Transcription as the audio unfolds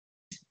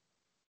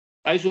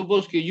I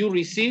suppose that you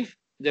receive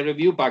the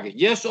review package.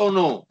 Yes or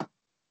no?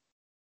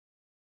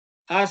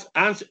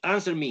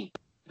 Answer me.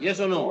 Yes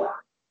or no?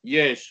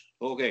 Yes.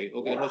 Okay.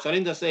 Okay.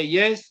 Rosalinda say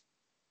yes.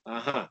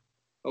 Uh-huh.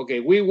 Okay.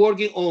 We're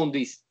working on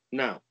this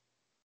now.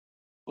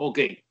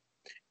 Okay.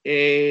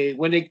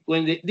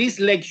 This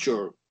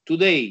lecture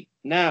today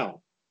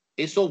now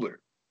is over,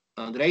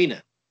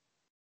 Andreina,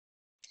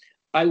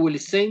 I will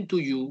send to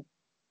you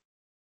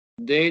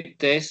the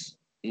test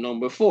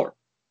number 4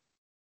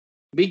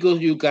 because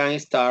you can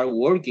start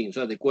working.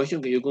 So the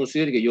question that you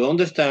consider that you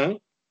understand,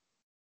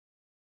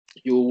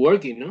 you're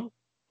working, no?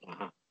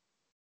 Uh-huh.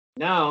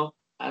 Now,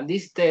 and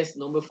this test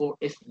number 4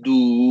 is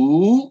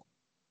due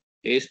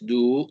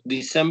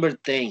December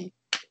 10.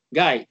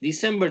 Guy,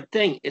 December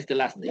 10 is the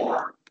last day.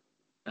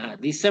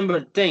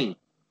 December 10.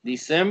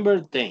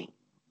 December 10.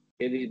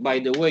 By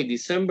the way,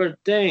 December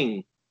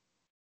 10.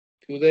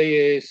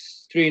 Today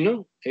is 3,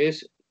 no?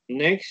 It's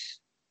next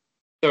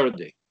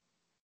Thursday.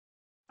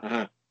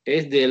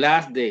 It's the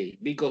last day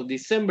because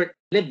December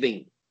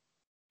 11,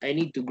 I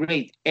need to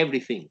grade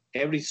everything,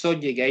 every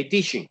subject I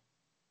teaching,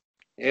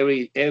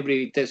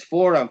 every test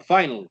 4 and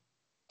final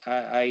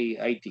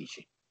I teach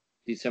it.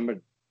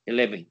 December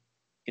 11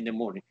 in the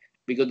morning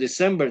because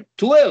December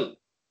 12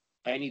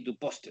 I need to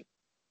post it,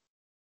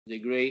 the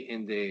grade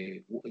in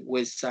the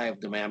west side of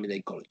the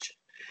Miami-Dade College.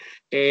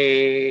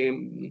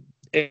 Then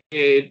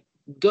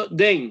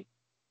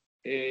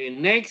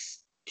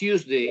next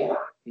Tuesday,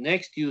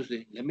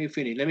 let me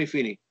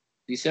finish.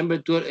 December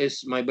 12th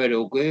is my birthday,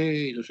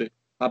 okay?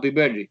 Happy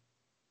birthday.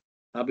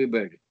 Happy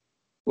birthday.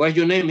 What's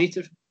your name,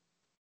 mister?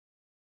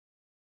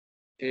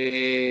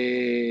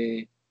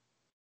 The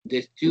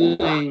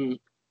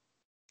student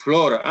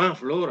Flora.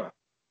 Flora.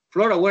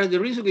 Flora, what is the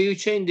reason that you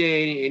changed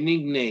the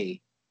nickname?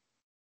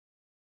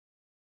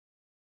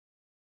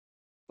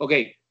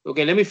 Okay,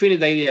 let me finish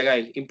the idea,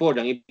 guys.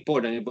 Important.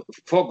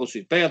 Focus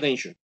it, pay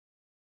attention.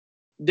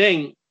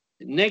 Then,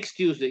 next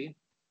Tuesday,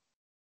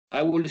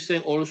 I will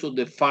send also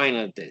the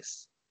final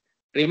test.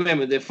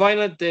 Remember, the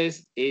final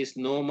test is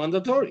not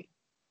mandatory.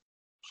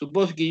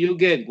 Suppose you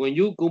get, when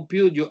you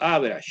compute your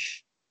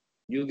average,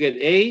 you get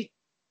A,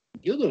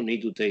 you don't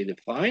need to take the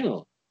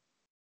final.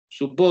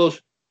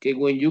 Suppose that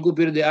when you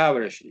compute the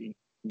average,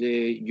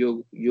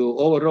 your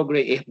overall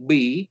grade is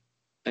B,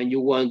 and you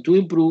want to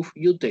improve,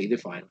 you take the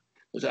final.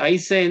 So I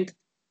sent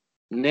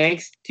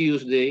next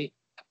Tuesday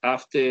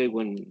after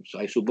when, so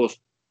I suppose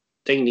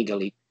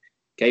technically,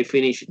 I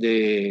finish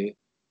the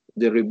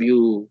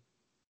review.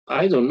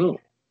 I don't know.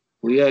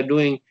 We are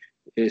doing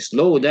a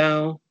slow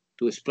down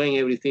to explain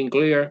everything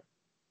clear.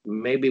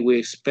 Maybe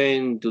we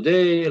spend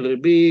today a little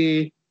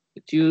bit,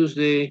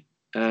 Tuesday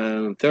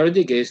and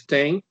Thursday, gets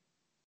 10.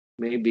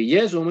 Maybe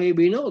yes or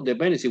maybe no,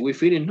 depends. If we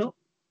finish, no.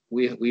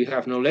 We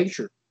have no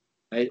lecture.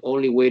 I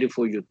only waited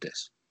for your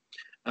test.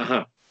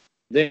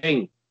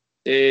 Then,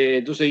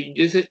 entonces,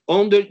 this is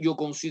under your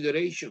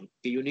consideration.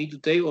 You need to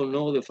take or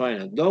no the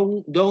final.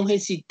 Don't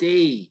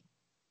hesitate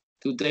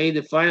to take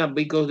the final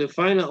because the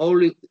final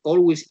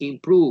always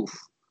improve.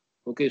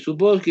 Okay,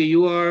 suppose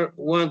you are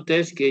one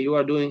test, you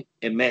are doing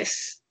a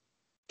mess.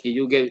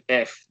 You get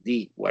F,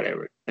 D,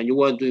 whatever, and you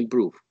want to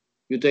improve.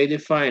 You take the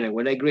final.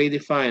 When I grade the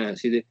final,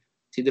 see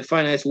the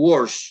final is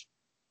worse.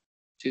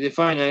 See the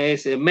final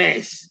is a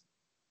mess.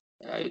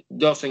 It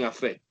doesn't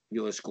affect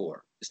your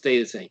score. Stay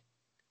the same.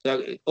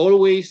 So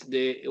always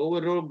the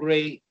overall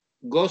grade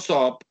goes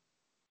up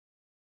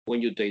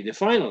when you take the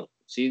final.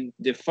 See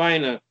the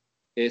final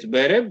is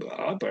better.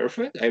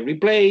 Perfect. I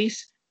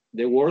replace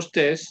the worst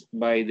test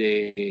by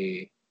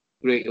the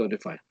grade of the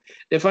final.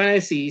 The final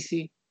is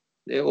easy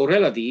or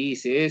relatively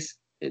easy. Is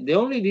the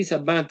only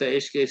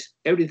disadvantage is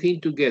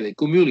everything together,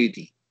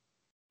 community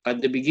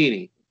at the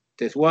beginning.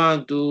 Test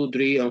 1, 2,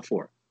 3, and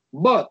 4.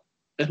 But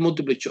it's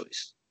multiple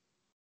choice.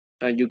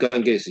 And you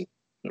can guess it,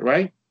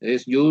 right?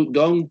 Is you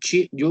don't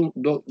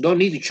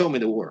need to show me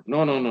the word.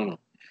 No.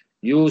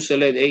 You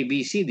select A,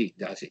 B, C, D.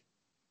 That's it.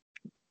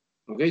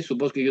 Okay,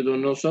 suppose you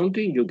don't know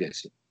something, you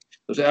guess it.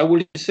 So I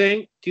will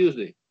say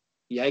Tuesday.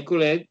 Yeah, I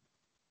collect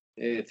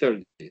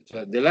Thursday.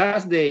 So the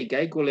last day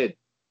I collect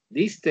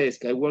this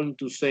test I want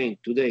to send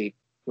today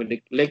when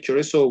the lecture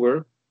is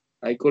over.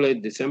 I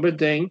collect December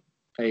 10.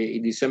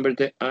 December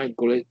 10, I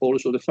collect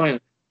also the final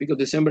because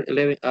December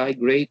 11 I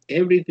grade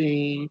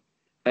everything.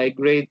 I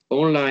grade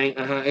online.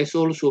 It's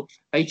also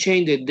I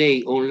change the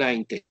day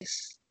online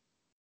test.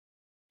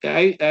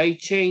 I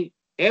change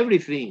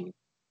everything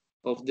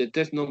of the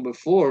test number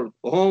 4,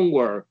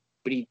 homework,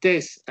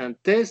 pre-test, and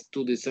test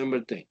to December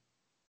 10.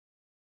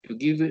 To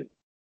give it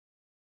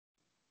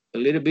a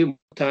little bit more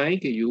time,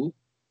 you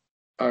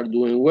are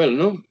doing well,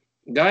 no?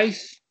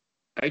 Guys,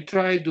 I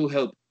try to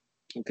help,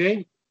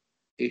 okay?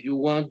 If you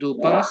want to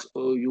pass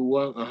or you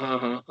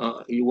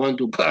want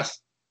to pass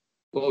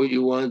or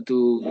you want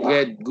to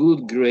get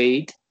good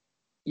grade,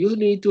 you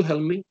need to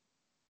help me,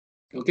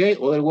 okay?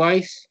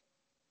 Otherwise,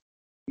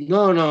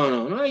 no.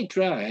 I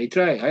try.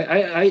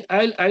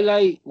 I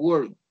like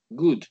work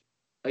good.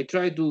 I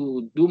try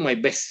to do my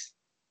best.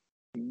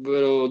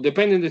 But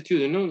depending on the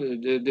student, no?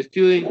 The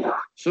student,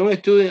 some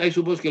student I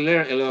suppose can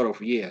learn a lot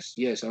of, yes,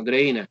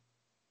 Andreina,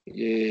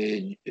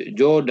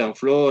 Jordan,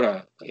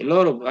 Flora, a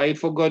lot of, I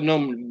forgot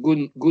no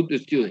good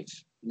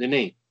students, the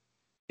name.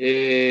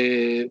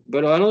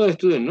 But another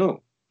student,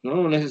 no,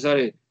 not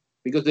necessarily,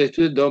 because the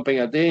student don't pay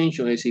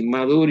attention, it's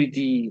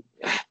immaturity.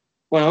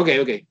 Well,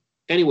 okay.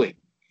 Anyway,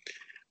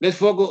 let's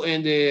focus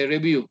on the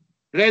review.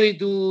 Ready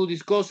to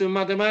discuss in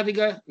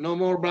mathematics? No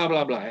more blah,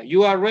 blah, blah.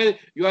 You are ready?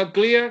 You are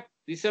clear?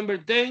 December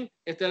 10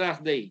 is the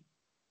last day.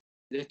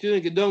 The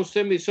student that don't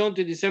send me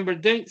something December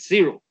 10,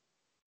 0.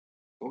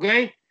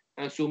 Okay?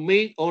 And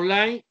submit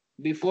online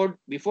before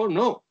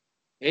no.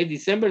 It's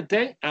December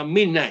 10 at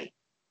midnight.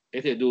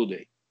 It's the due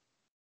date.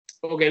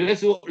 Okay,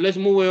 let's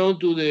move on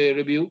to the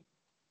review.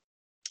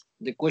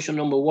 The question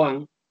number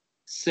 1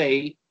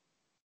 say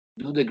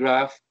do the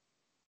graph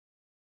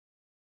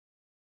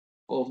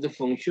of the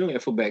function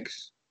f of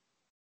x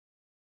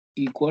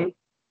equal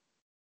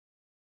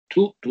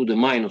 2 to the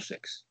minus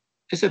x.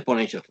 It's a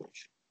exponential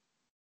function.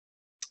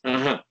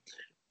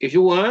 If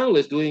you want,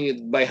 let's do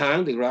it by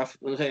hand, the graph.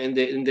 In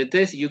the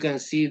test, you can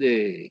see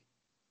the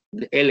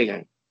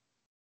elegant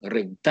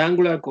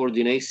rectangular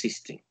coordinate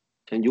system.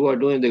 And you are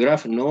doing the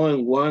graph not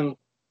in one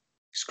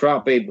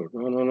scrap paper.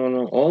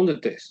 No. On the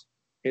test.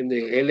 In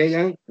the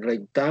elegant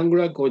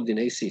rectangular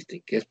coordinate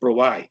system que is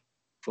provide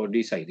for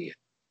this idea.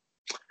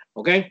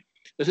 Okay?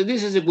 So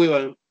this is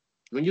equivalent.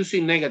 When you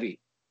see negative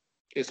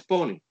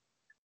exponent,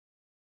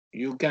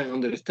 you can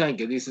understand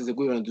that this is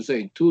equivalent to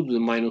say 2 to the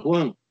minus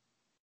 1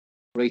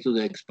 raised to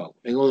the x power.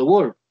 In other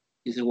words,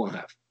 this is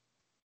 1/2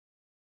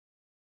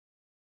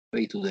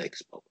 raised to the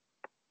x power.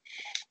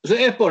 So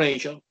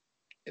exponential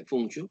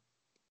function,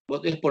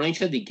 but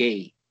exponential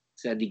decay,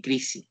 so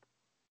decreasing,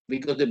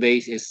 because the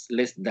base is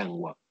less than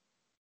 1.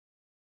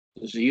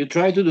 So you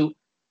try to do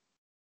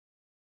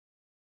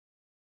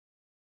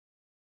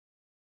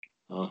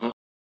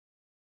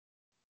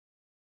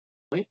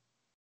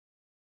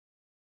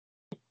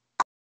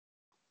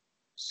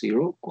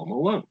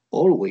 0,1.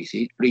 Always,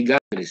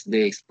 regardless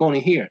the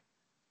exponent here,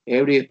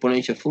 every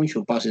exponential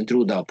function passing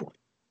through that point.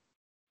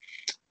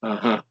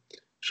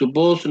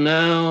 Suppose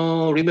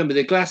now, remember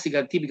the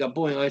classical typical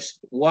point is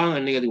 1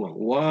 and negative 1.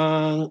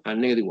 1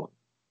 and negative 1.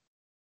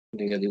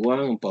 Negative 1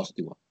 and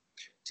positive 1.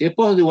 See, a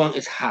positive 1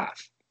 is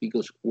half,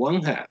 because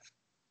 1/2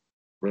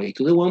 raised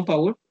to the 1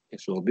 power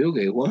is obvious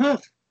que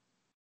 1/2.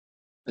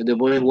 At the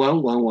point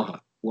 1,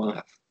 1/2.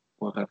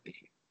 1/2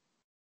 here.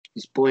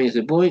 This point is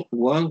the point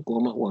 1,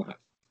 1/2.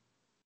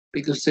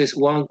 Because it says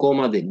 1,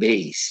 the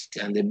base,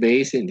 and the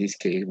base in this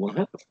case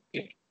 1/2.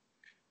 Okay.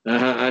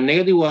 And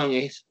negative 1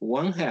 is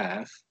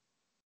 1/2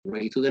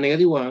 raised to the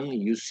negative 1.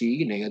 And you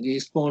see negative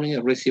exponent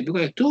and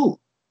reciprocal is 2.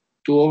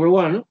 2 over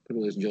 1, no?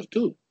 But it's just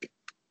 2.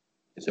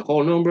 It's a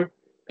whole number.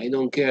 I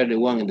don't care the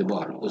 1 in the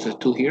bottom. This is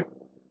 2 here.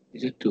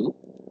 This is 2.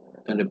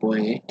 And the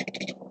point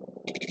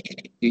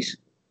is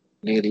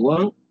negative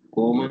 1,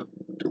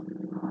 2.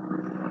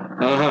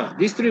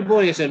 This 3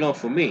 point is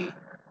enough for me.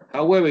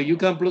 However, you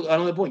can plug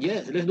another point.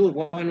 Yes, let's do it.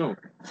 Why not?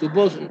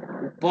 Suppose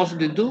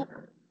positive 2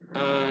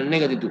 and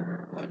negative 2.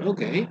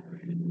 Okay.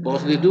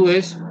 Positive 2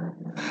 is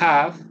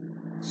half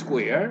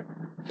square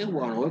is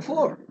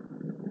 1/4.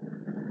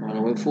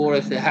 1/4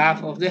 is the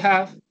half of the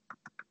half.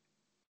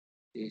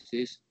 This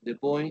is the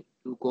point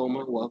 2,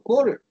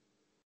 1/4.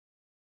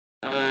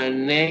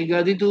 And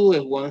negative 2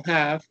 is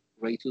 1/2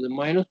 raised to the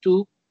minus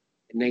 2.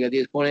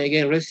 Negative exponent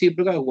again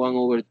reciprocal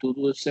 1/2 to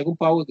the second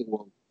power.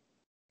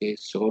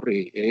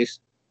 Sorry, es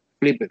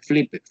flip it,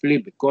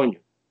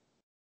 coño.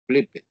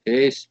 Flip it.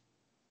 Es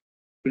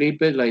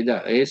flip it like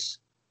that. Es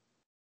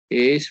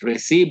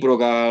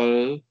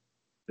reciprocal.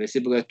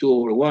 Reciprocal is 2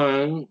 over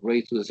 1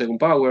 raised to the second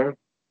power.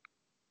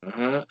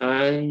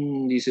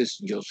 And this is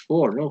just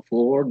 4, no?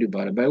 4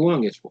 divided by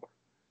 1 is 4.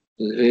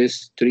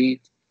 It's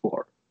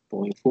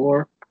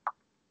 3.4.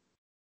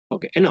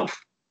 Okay,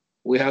 enough.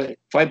 We have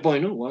 5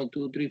 points, no? 1,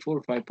 2, 3,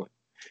 4, 5 points.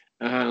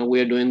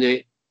 We are doing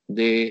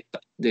the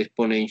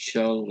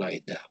exponential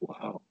like that.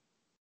 Wow.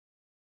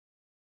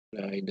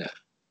 Like that.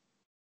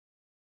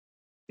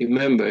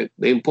 Remember,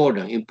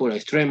 important,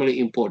 extremely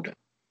important.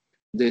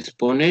 The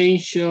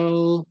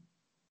exponential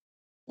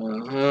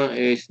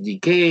is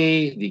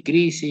decay,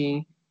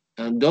 decreasing,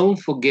 and don't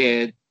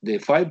forget the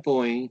 5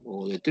 point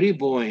or the 3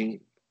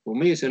 point. For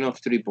me, it's enough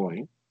 3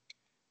 point,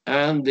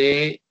 and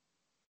the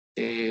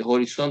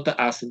horizontal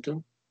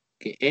asymptote.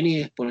 Okay,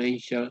 any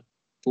exponential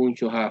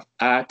function have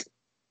at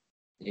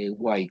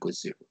y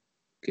equals 0.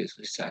 Okay, so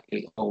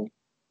exactly on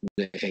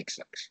the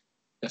x-axis.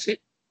 That's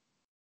it.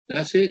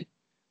 That's it.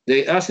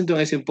 The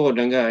asymptote is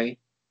important, guys.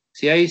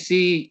 See,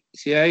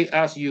 I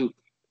ask you,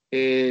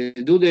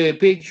 do the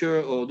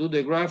picture or do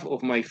the graph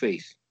of my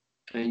face,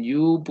 and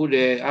you put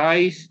the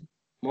eyes,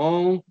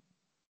 mouth,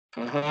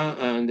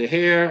 and the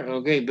hair.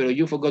 Okay, but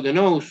you forgot the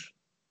nose.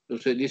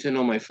 So this is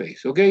not my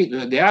face. Okay,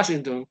 the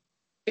asymptote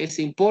is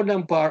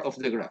important part of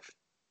the graph.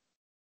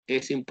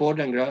 It's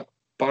important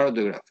part of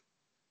the graph.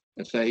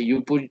 That's why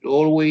you put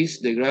always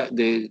the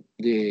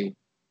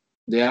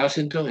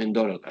asymptote in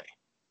dollar line.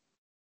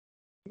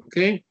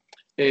 Okay,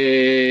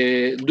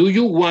 Do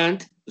you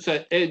want,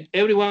 so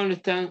everyone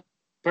understand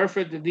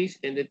perfectly this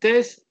in the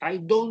test? I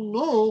don't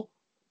know.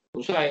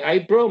 So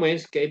I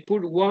promise que I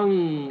put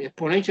one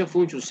exponential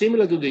function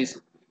similar to this,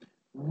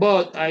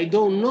 but I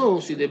don't know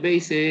if the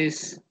base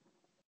is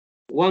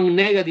one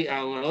negative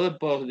and another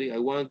positive. I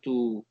want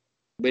to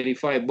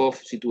verify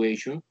both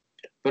situations,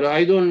 but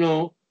I don't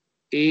know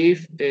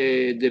if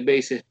the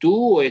base is 2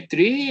 or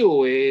 3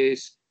 or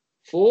is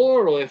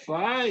 4 or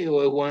 5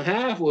 or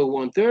 1/2 or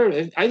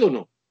 1/3. I don't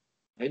know.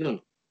 I don't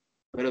know.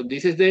 But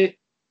this is the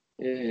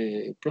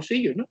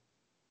procedure, no?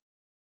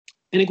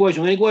 Any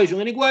question? Any question?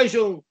 Any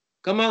question?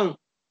 Come on,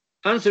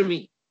 answer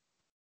me.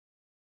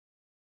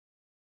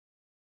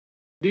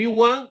 Do you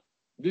want?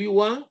 Do you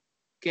want?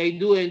 Can I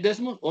do it in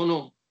decimal or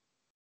no?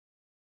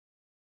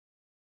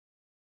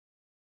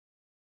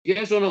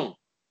 Yes or no?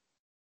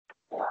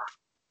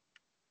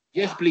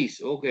 Yes,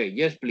 please. Okay.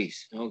 Yes,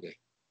 please. Okay.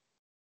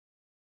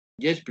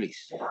 Yes,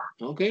 please.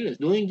 Okay, let's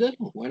do it in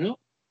decimal. Why not?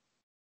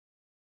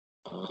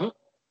 Uh-huh.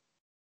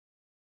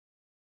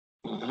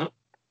 Uh-huh.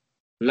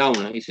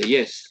 Launa, he said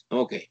yes.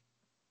 Okay.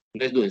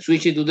 Let's do it.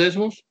 Switch it to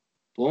decimals.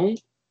 Boom.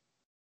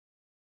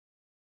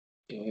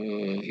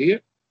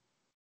 Here.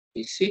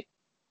 You see?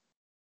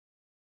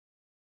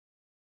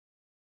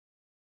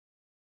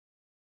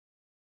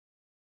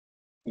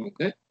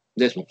 Okay.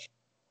 Decimals.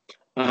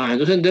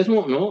 Entonces en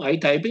decimal, no, I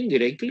typing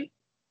directly.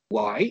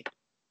 Y.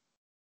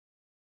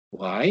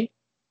 Y.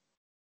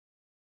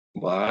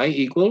 Y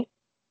equal.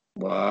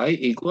 Y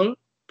equal.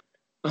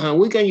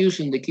 We can use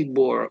in the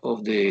keyboard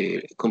of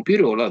the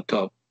computer or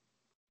laptop,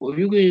 or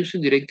you can use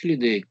directly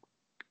the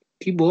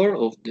keyboard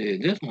of the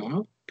decimal,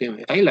 no?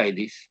 Okay, I like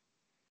this.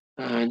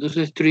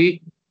 Entonces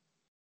 3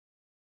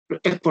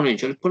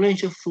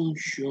 exponential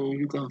function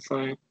you can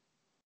find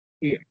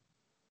here.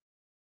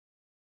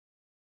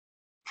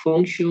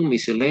 Function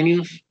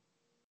miscellaneous.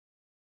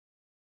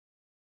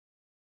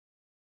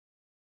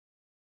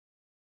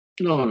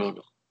 No,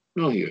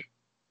 no here.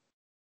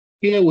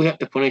 Here we have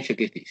exponential,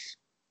 que es this.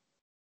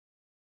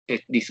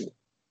 It's this one.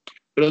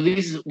 But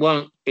this is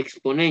one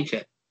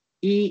exponential.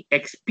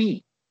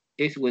 EXP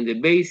is when the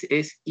base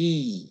is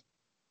E.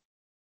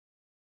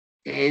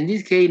 In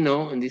this case,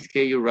 no. In this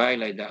case, you write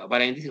like that.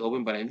 Parenthesis,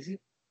 open parenthesis.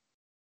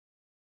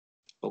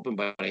 Open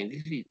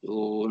parenthesis.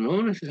 Oh,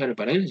 no necessary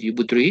parenthesis. You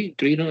put 3.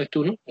 3, no, it's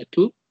 2, no? It's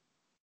 2.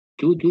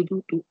 2.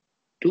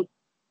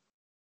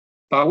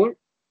 Power.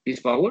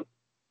 This power.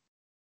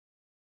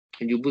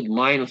 And you put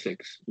minus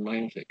X.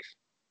 Minus X.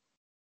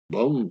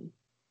 Boom.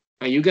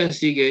 And you can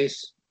see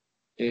it's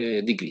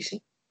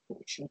decreasing.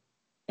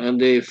 And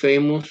the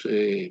famous,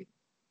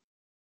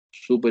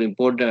 super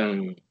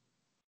important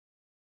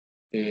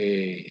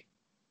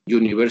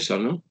universal,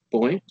 no?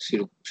 Point,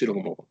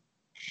 0.1.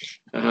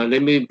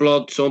 Let me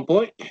plot some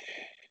point.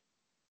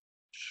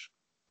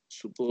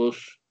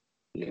 Suppose,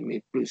 let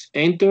me please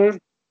enter,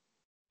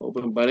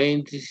 open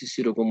parenthesis,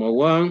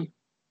 0.1.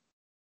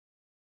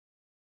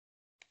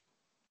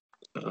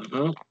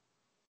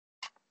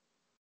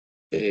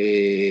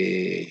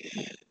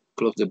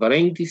 Close the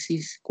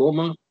parenthesis,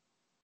 comma.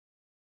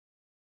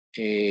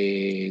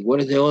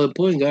 What is the other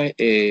point, guys?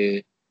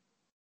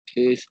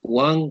 Is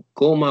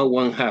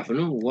 1.1/2,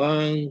 no?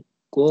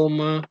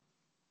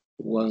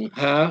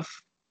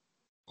 1.1/2.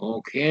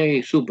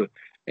 Okay, super.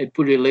 I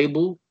put a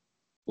label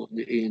of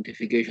the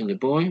identification of the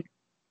point.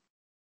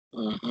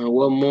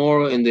 One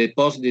more in the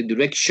positive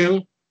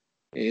direction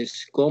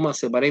is comma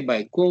separated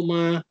by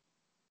comma,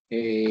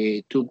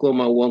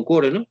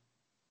 2.1/4, no?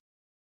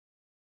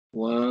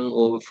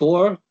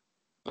 1/4.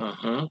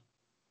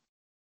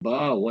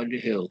 Wow, what the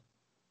hell?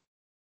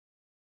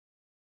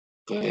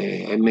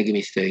 I make a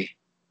mistake.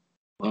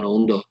 Bueno,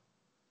 un 2.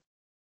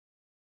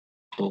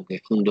 Ok,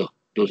 un 2.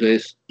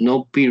 Entonces,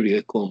 no period,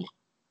 es coma.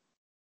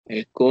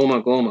 Es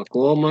coma,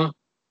 1/4.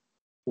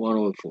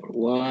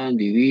 1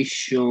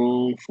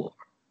 division 4.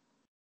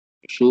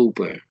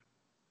 Super.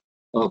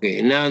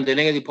 Okay, now the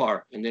negative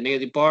part. And the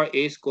negative part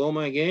is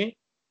comma again.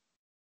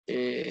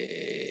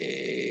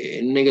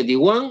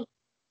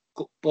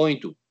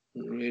 -1.2.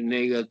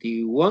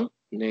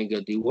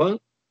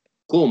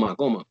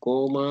 -1,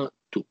 comma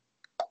 2.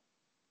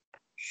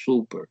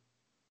 Super.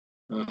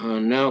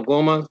 Now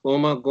comma,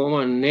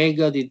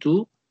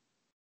 -2.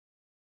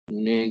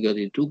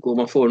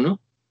 -2.4, no?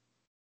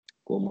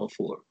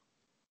 4.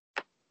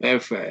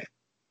 Perfect.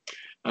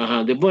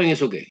 The point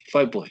is okay.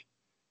 5 points.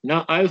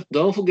 Now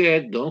don't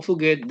forget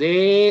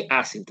the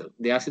asymptote.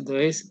 The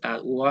asymptote is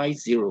at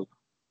y0.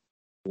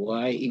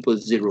 Y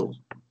equals 0.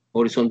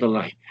 Horizontal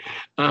line.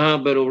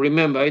 But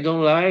remember, I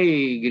don't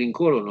like green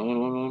color.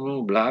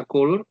 No. Black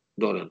color,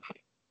 dotted line.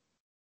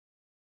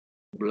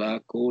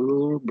 Black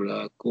color.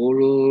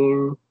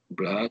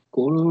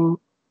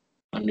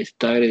 And the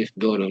style is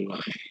dotted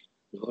line.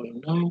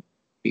 Dotted line.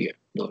 Here,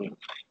 dotted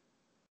line.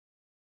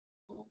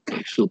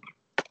 Okay, super.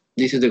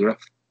 This is the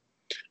graph.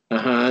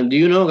 Do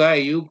you know,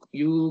 guys, you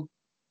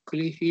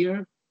click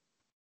here.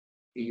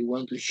 You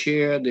want to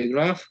share the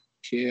graph,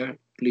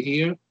 click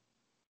here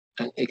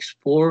and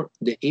export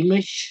the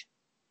image.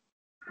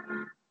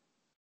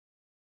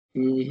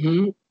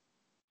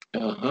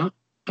 And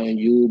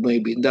you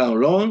maybe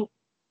download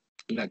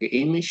like an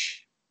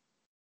image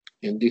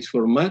in this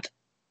format,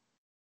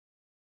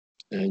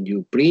 and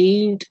you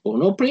print or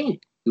no print,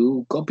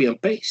 you copy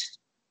and paste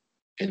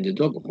in the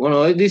document.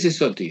 Well, this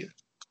is up to you.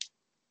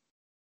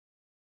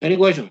 Any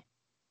question?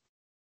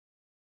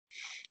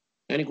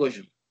 Any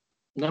question?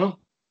 No?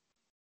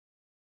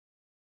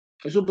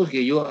 I suppose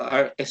that you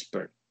are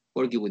expert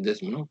working with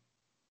Desmond, no?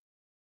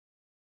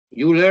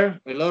 You learn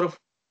a lot of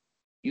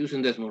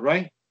using Desmond,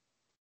 right?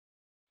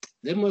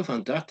 Desmond is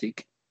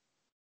fantastic.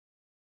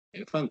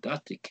 It's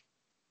fantastic.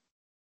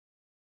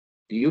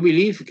 Do you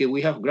believe that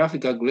we have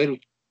graphic calculator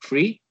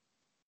free,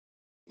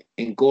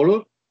 in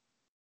color,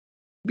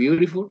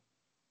 beautiful?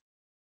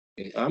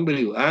 It's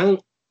unbelievable.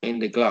 And in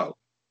the cloud.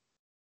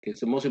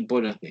 It's the most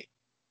important thing.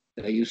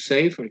 That you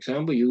save, for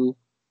example, you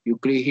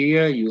click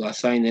here, you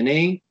assign the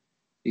name.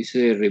 It's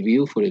a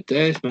review for the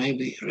test,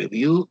 maybe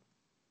review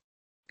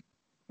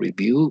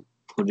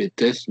for the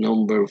test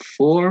number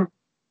 4.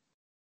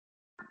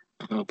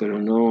 Pero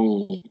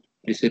no,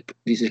 this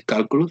is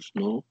calculus,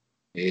 no,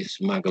 it's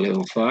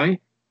MAC1105.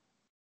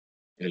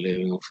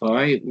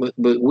 1105,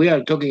 but we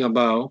are talking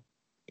about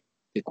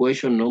the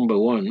question number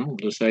 1, no?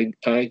 Because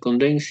I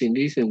condensing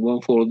this in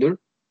one folder.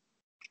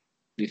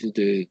 This is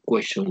the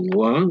question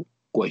 1.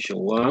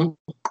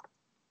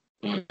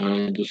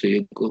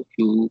 Entonces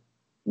you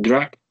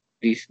drag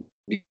this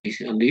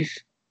and this.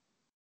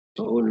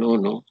 Oh,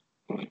 no.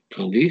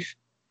 On this.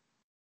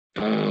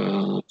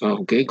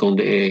 Okay,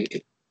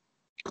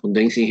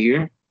 condensing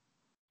here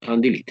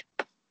and delete.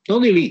 No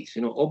delete,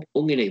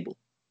 unenable.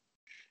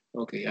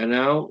 Okay, and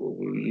now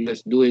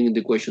let's do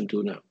the question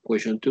 2 now.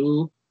 Question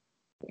 2,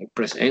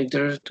 press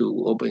enter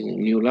to open a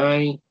new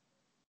line,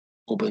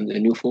 open the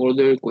new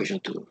folder,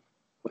 question 2.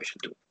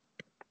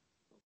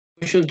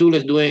 Question 2,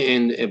 let's do it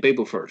in a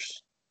paper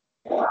first.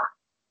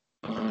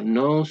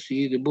 No,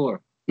 see the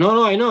board.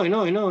 No, I know.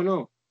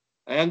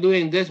 I am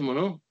doing Desmond,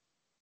 no?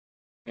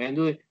 I am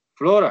doing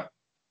Flora.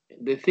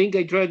 The thing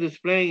I try to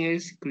explain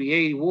is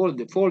create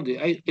folder.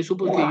 I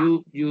suppose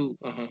that you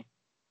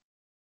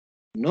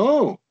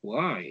No,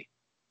 why?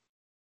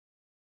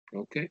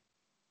 Okay,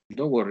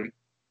 don't worry.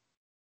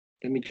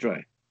 Let me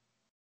try.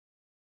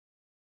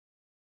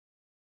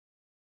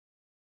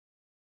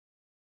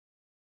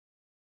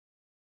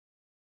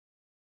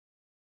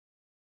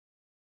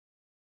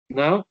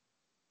 Now?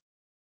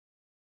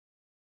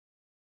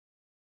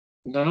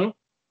 Now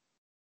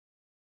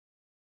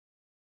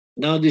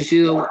this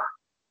is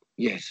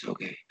yes,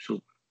 okay,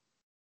 super.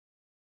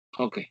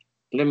 Okay,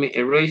 let me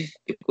erase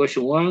the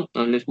question 1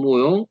 and let's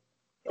move on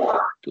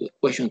to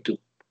question 2.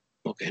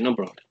 Okay, no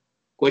problem.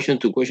 Question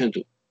 2. Question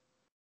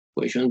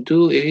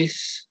 2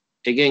 is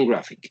again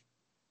graphic.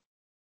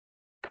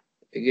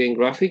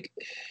 Let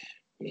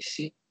me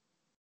see.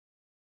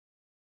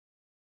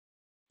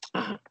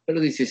 But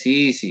this is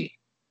easy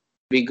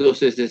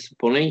because it's the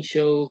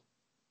exponential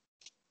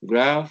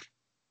graph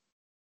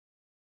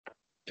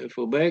f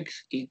of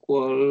x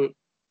equal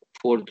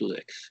 4 to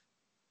x.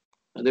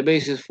 And the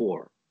base is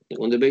 4.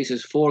 When the base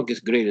is 4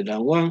 is greater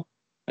than 1,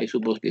 I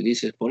suppose that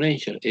this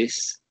exponential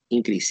is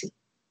increasing.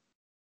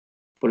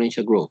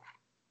 Exponential growth,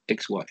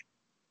 xy.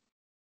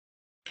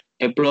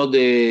 I plot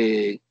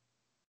the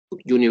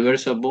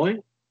universal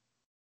point,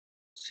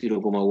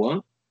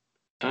 0,1.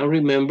 And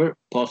remember,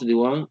 positive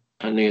 1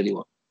 and negative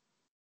 1,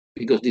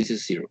 because this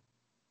is 0.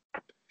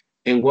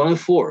 And 1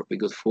 is 4,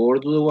 because 4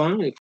 to the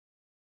 1 is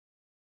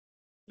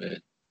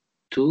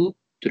 2,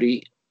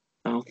 3,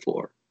 and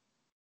 4.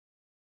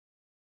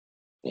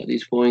 At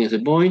this point is a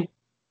point,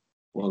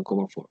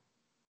 1,4.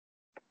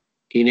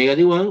 In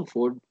negative 1,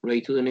 4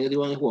 raised to the negative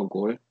 1 is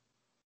 1/4.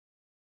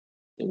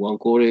 The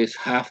 1/4 is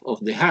half of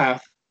the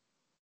half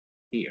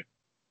here.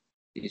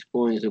 This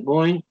point is a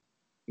point,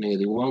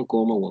 negative 1,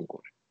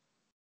 1/4.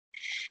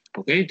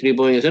 Okay, 3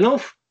 points is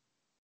enough.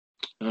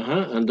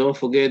 And don't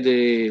forget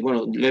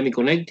let me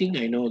connecting.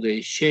 I know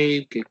the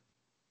shape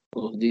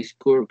of this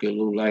curve can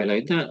look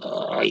like that.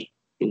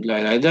 Look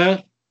like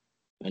that.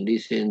 And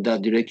this in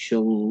that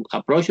direction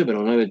approach, but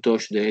I'll never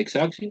touch the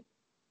x-axis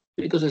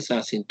because it's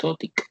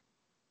asymptotic.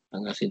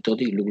 And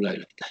asymptotic look like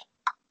that.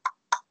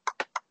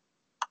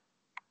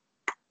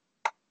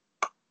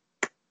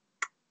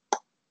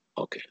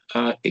 Okay.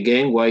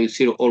 Again, y is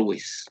 0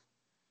 always.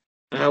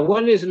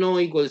 1 is not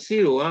equal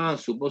 0.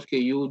 Suppose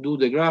that you do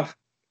the graph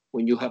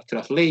when you have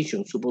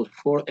translation. Suppose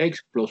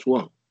 4x plus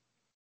 1.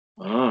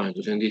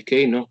 Entonces in this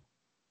case, no.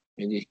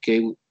 In this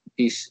case,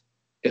 this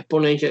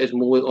exponential is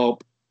moving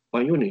up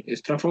 1 unit.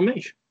 It's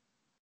transformation.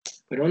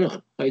 But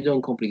no, I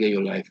don't complicate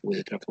your life with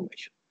the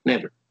transformation.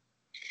 Never.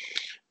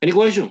 Any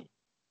question?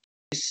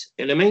 It's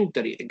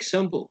elementary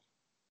example.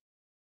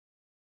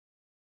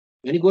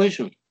 Any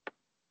question?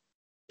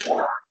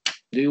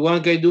 Do you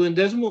want to do in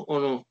Desmond or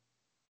no?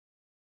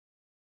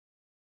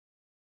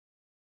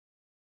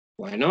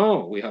 Why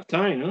not? We have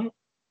time, no?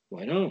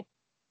 Why not?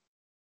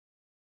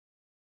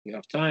 We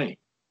have time.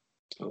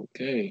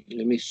 Okay,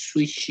 let me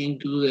switch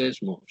into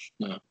Desmond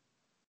now.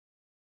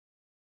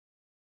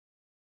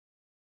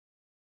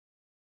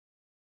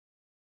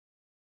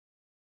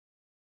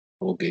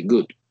 Okay,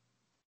 good.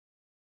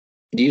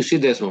 Do you see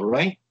this one,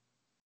 right?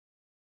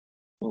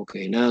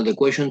 Okay, now the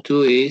question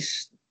 2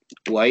 is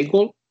y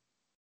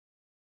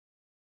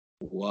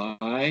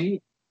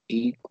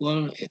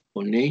equal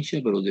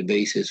exponential, pero the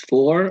base is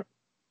 4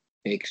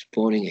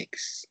 exponent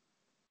x.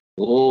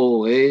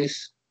 O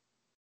es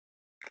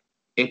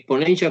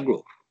exponential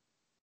growth,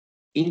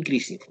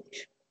 increasing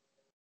function.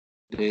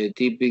 The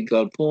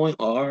typical point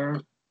are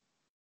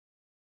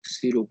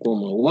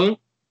 0,1.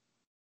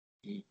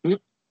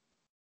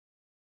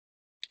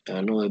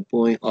 Another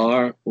point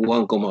are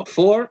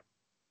 1,4.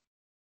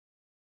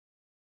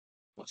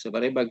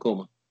 Separate by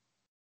comma.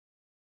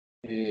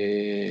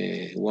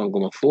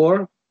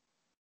 1,4.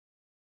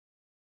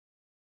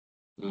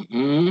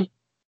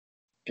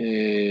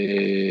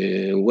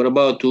 What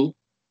about 2?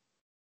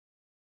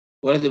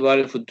 What is the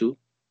value for 2?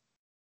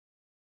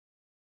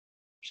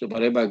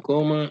 Separate by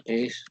comma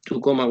is 2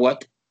 comma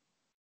what?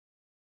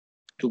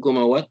 2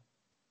 comma what?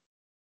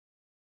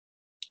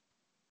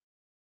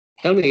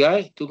 Tell me,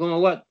 guys, 2 comma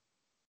what?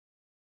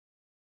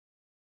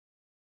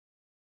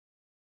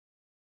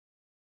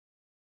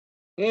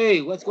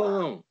 Hey, what's going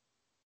on?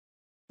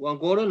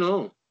 1/4?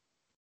 No.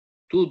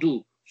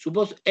 2.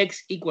 Suppose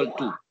x equal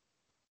 2.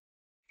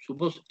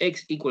 Suppose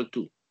x equal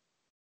 2.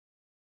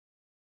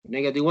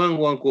 -1,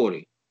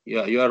 1/4.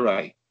 Yeah, you are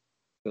right.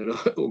 Pero,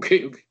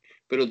 okay.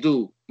 Pero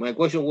 2. My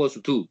question was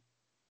 2.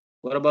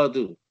 What about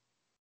 2?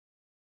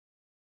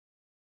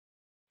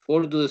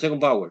 4 to the second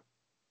power.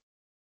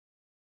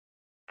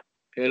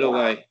 Hello,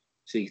 guys.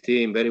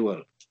 16, very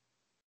well.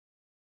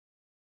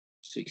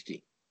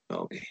 16.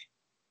 Okay.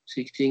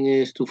 16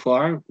 is too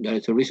far. That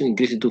is the reason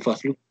increasing too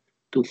fast. Look,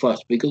 too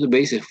fast because the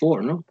base is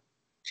 4, no?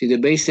 See, the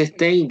base is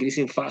 10,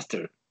 increasing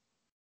faster.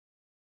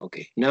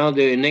 Okay, now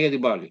the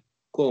negative value,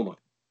 comma.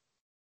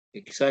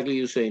 Exactly,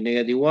 you say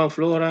 -1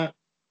 flora,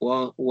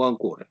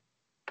 1/4.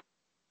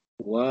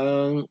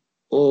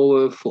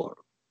 1/4.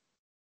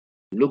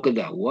 Look at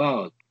that.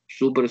 Wow,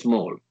 super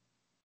small.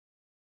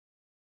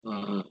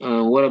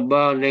 What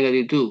about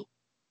 -2?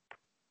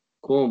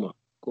 Comma.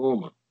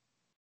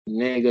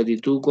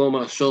 -2,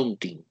 comma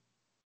something.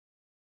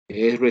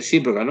 Es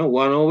recíproca, ¿no?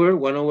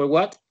 1/1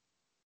 what?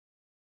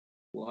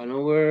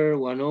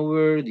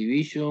 1/1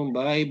 division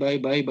by.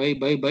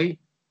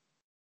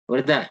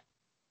 ¿Verdad?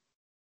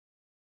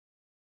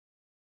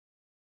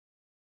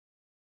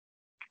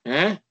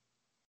 ¿Eh?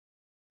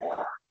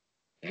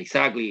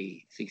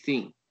 Exactly,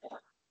 16.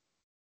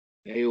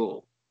 There you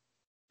go.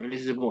 And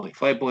this is the point.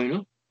 5 point,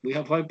 no? We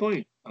have 5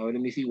 points. Let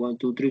me see. 1,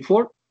 2, 3,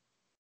 4.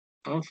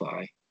 And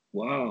 5.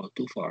 Wow,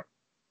 too far.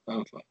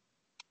 And 5.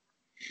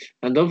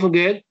 And don't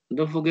forget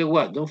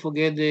what? Don't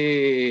forget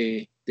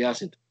the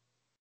asymptote.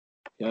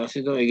 The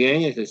asymptote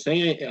again is the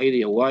same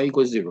idea. Y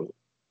equals 0.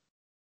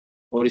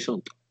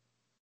 Horizontal.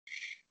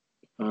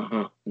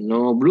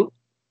 No blue,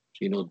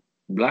 sino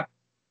black.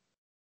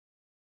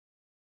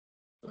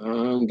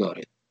 And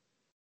dotted.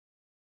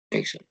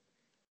 Excellent.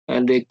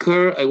 And the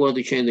curve, I want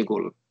to change the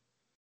color.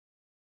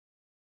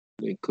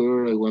 The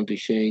curve, I want to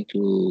change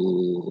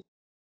to.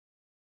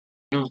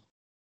 No.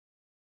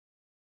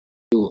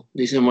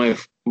 This is my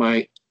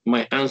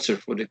answer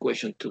for the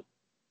question 2.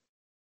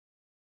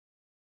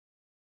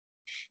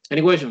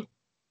 Any question?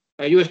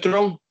 Are you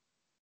strong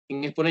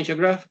in exponential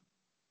graph?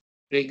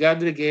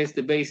 Regardless if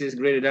the base is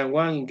greater than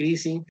 1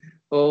 increasing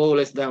or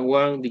less than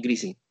 1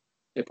 decreasing.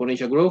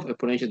 Exponential growth,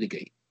 exponential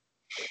decay.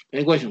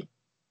 Any question?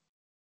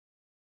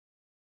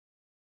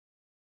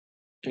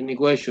 Any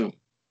question?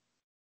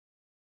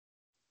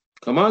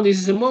 Come on, this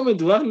is the moment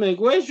to ask me a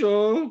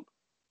question.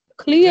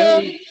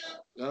 Clear. Hey.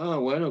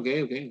 Well,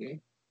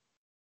 okay.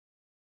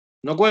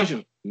 No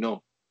question?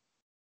 No.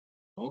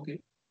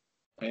 Okay.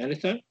 I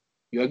understand.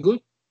 You are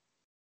good?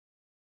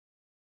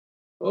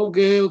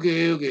 Okay.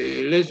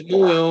 Let's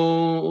move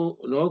on.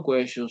 No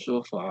questions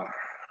so far.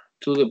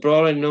 To the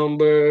problem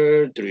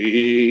number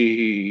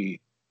 3.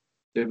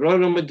 The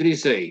problem number 3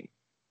 say,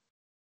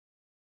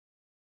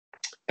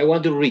 I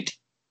want to read.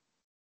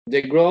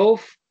 The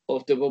growth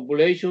of the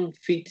population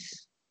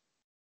fits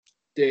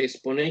the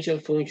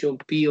exponential function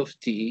p of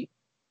t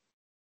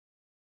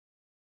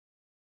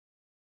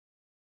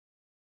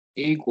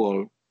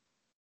equal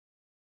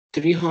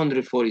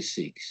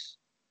 346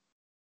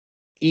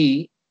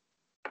 e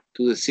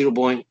to the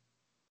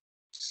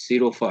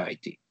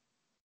 0.05 t.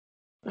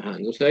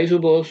 Entonces I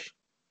suppose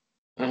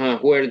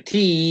where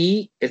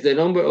t is the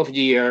number of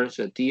years,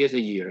 so t is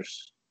the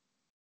years.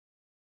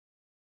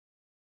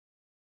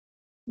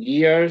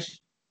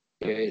 Years,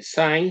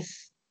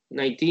 science,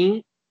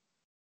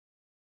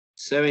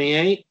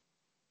 1978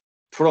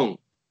 from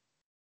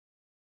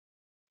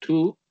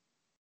to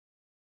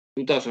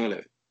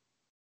 2011.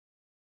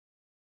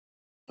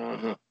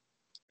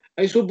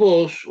 I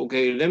suppose,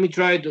 okay, let me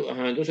try to,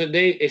 entonces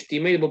they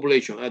estimate the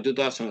population at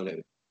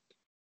 2011.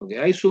 Okay,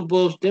 I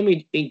suppose, let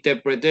me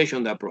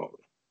interpretation that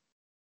problem.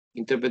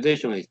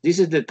 Interpretation is, this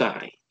is the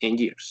time in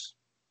years.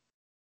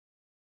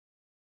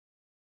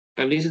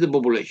 And this is the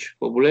population.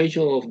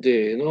 Population of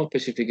the, no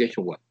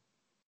specification what?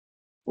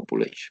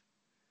 Population.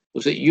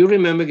 So you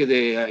remember that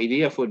the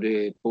idea for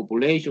the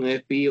population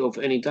FP of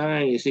any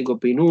time is equal to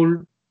P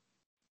null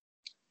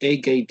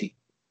AKT.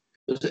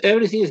 So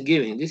everything is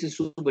given. This is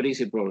super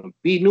easy problem.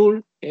 P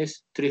null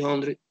is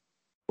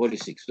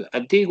 346. So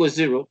at t equals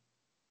 0,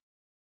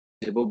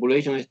 the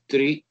population is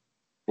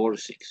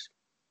 346.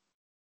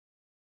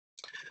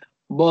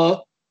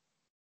 But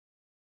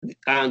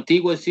t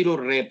equals 0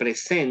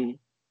 represent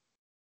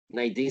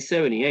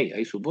 1978,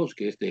 I suppose,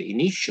 que is the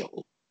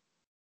initial.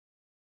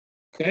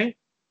 Okay?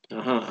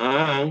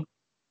 And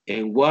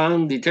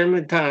one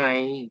determined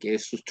time, que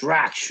es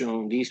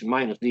subtraction, this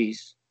minus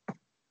this,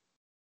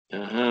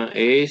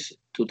 is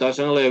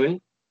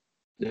 2011.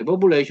 The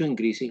population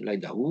increasing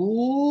like that.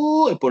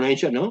 Ooh,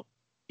 exponential, no?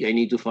 Yeah, I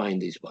need to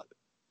find this value.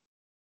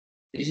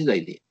 This is the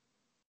idea.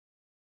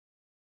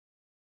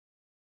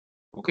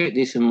 Okay,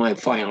 this is my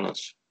final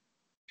answer.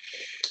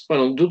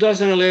 Well,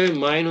 2011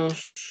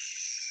 minus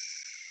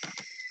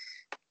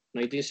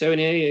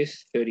 1978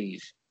 is 30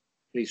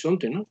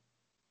 something, no?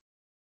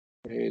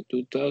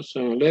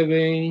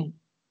 2011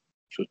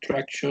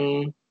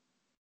 subtraction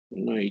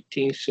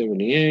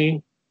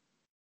 1978,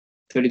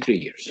 33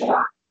 years.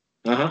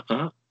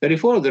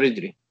 34 or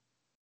 33?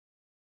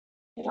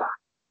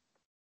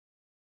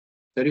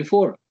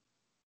 34.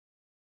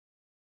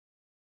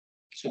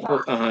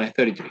 Suppose,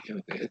 33.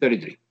 Okay,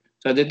 33.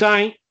 So at the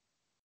time,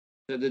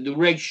 the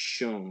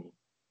duration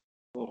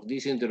of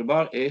this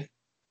interval is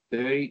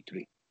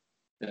 33.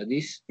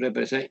 This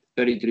represents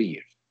 33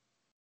 years.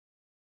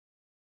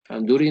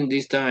 And during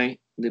this time,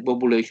 the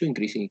population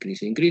increasing.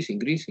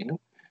 No?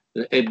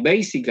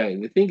 Basically,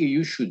 the thing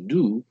you should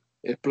do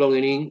is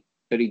plugging in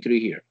 33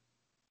 here.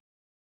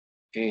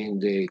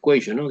 And the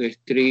equation, no, is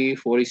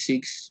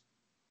 346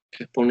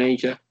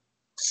 exponential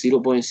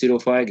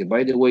 0.05.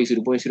 By the way,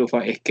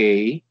 0.05 is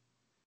K.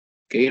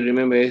 K,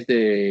 remember, is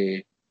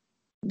the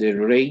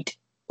rate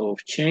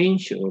of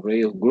change or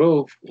rate of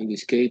growth, in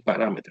this case,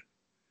 parameter.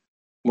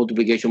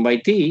 Multiplication by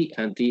T,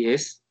 and T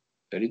is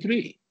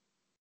 33.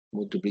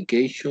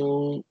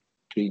 Multiplication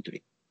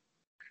 33.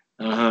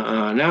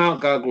 Now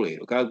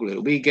calculator.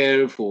 Be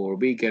careful.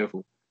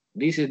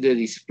 This is the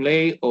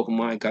display of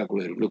my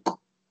calculator. Look,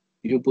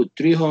 you put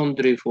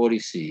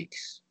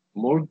 346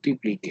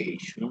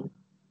 multiplication.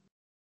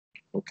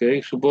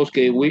 Okay, suppose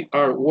we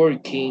are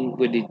working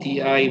with the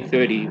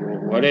TI-30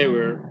 or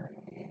whatever.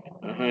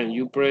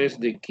 You press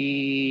the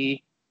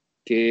key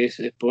que es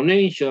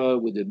exponential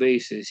with the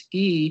basis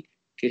E,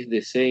 que es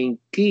the same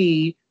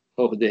key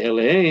of the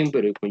LN,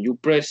 but when you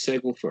press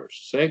second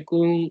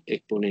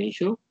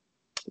exponential,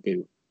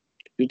 okay,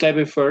 you type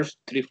it first,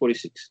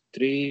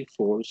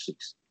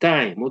 346,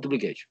 time,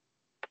 multiplication.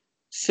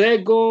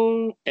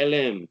 Second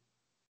LM.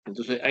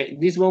 Entonces,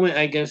 this moment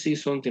I can see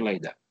something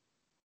like that.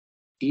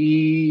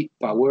 E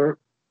power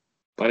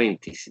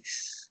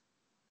paréntesis.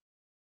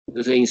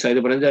 Entonces, inside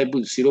the parenthesis, I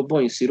put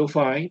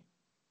 0.05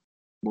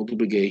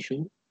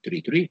 multiplication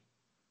 33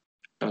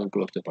 and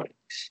close the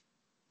parenthesis.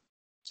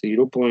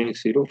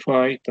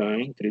 0.05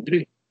 times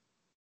 33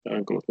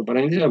 and close the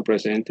parenthesis and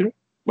press enter.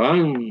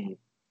 Bam!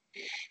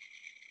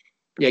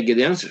 Yeah, get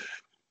the answer.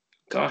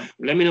 God,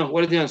 let me know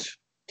what is the answer.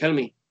 Tell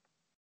me.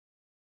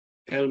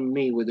 Help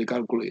me with the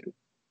calculator.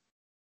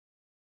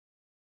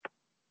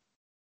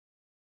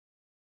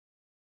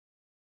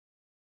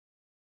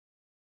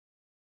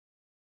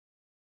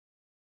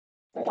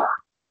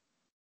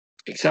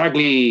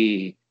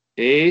 Exactly.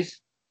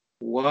 Es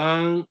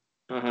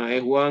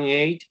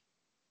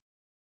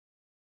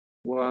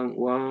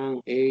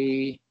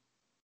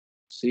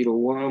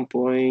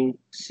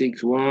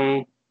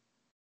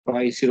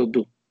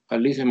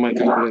At least in my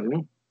calculator,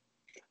 no?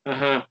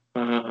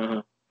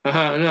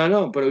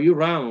 No, but you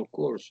round, of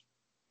course,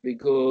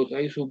 because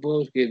I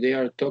suppose that they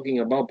are talking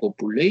about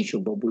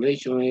population.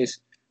 Population, I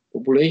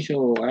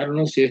don't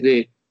know if it's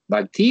the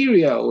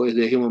bacteria or it's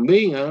the human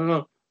being, I don't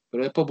know,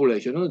 but it's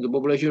population, no? The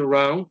population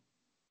round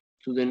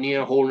to the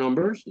near whole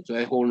numbers, it's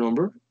a whole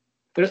number.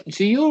 But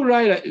see, you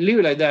leave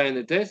it like that in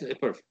the test, it's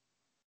perfect.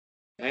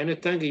 I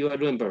understand that you are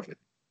doing perfect.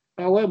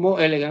 However,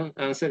 more elegant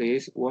answer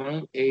is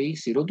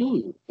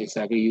 1802,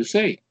 exactly you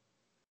say,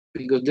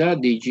 because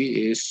that digit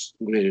is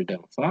greater than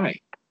 5.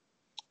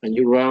 And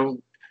you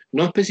round,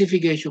 no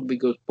specification,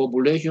 because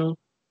population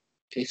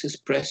is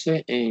expressed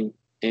in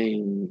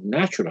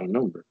natural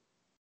number,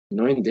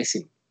 not in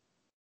decimal.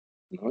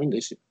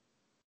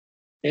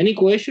 Any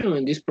question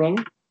on this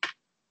problem?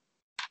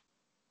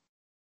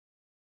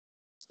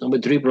 Number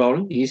 3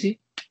 problem, easy,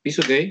 it's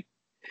okay.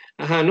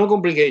 No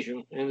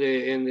complication. And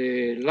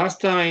the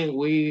last time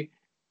we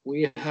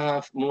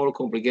have more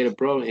complicated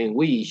problem in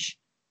which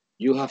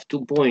you have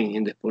 2 points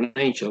in the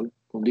exponential,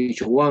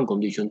 condition 1,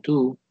 condition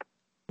 2,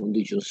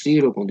 condition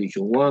 0,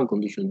 condition 1,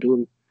 condition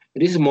 2.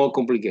 This is more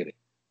complicated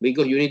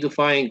because you need to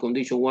find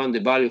condition 1 the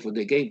value for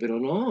the k, but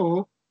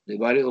no, the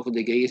value of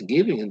the k is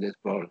given in this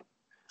problem.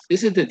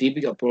 This is the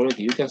typical problem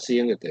you can see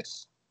in the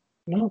test.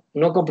 No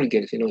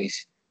complicated,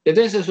 easy. The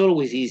test is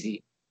always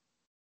easy.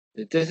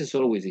 The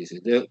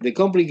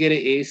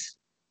complicated is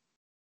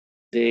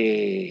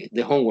the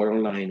homework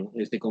online.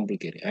 Is the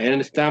complicated. I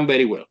understand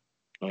very well.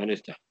 I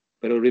understand.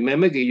 But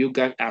remember that you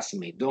can ask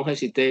me. Don't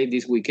hesitate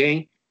this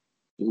weekend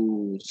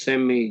to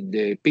send me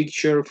the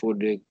picture for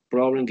the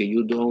problem that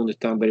you don't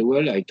understand very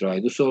well. I try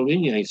to solve it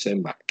and I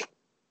send back.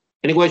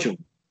 Any question?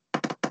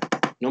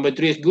 Number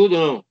 3 is good or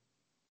no?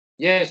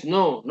 Yes,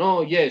 no,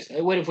 no, yes.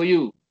 I'm waiting for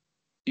you.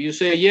 Do you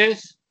say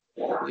yes?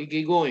 We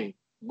keep going.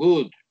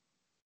 Good.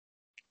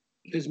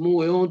 Let's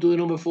move on to the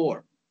number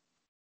 4.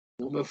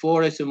 Number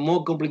 4 is a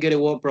more complicated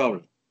word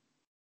problem.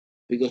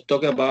 Because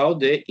talk about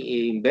the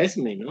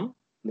investment, no?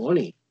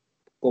 Money.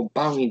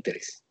 Compound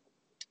interest.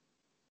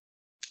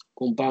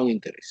 Compound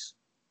interest.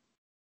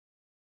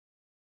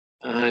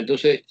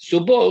 Entonces,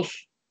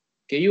 suppose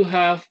que you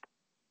have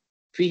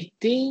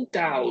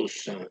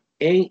 15,000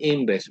 in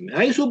investment.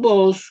 I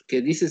suppose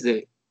que this is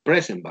the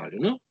present value,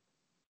 no?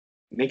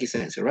 Make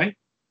sense, right?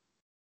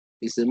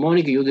 It's the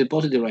money that you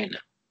deposited right now.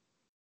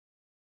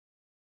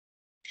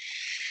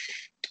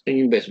 In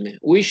investment,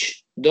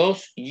 which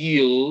does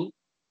yield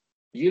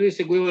is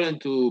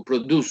equivalent to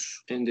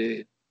produce in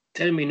the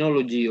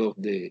terminology of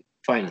the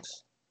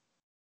finance.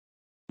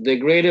 The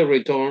greater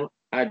return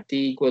at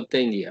t equal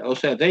 10 years. O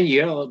sea, 10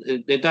 years,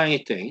 the time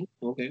is 10.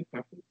 Okay,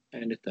 perfect. I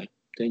understand.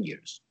 10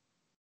 years.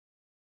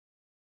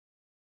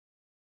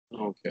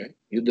 Okay.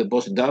 You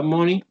deposit that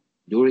money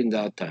during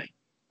that time.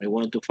 I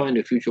want to find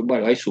the future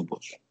value, I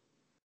suppose.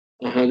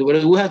 But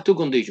we have 2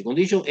 conditions.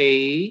 Condition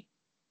A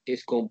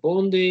is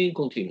compounding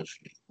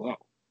continuously. Wow.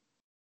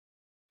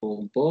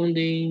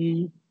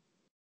 Compounding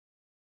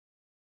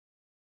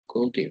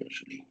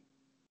continuously.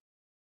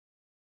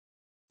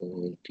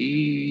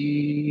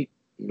 Continuously.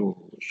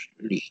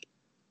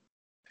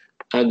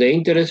 And the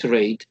interest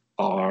rate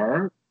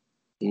are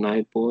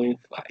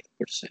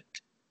 9.5%.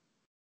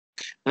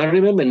 And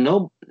remember,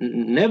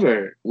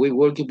 never we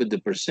work with the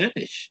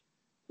percentage.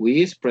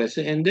 We express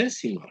it in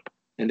decimal.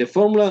 And the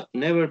formula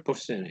never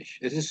percentage.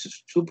 This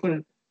is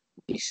super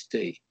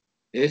mistake.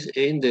 It's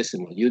in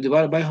decimal. You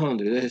divide by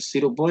 100. That's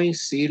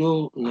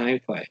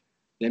 0.095.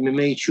 Let me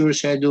make sure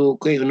I do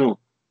okay or no.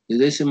 The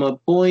decimal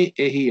point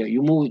is here.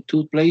 You move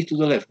 2 places to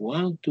the left.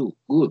 1, 2.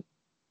 Good.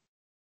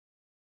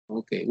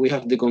 Okay, we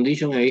have the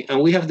condition A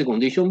and we have the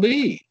condition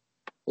B.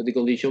 But the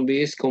condition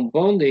B is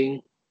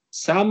compounding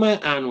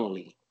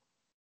semi-annually.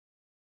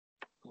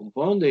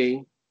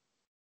 Compounding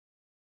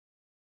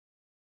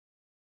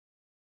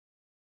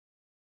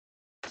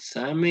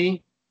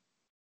semi-annually.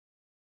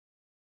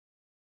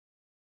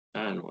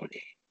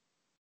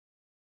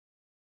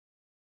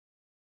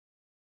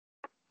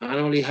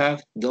 Annually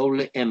have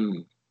double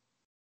M.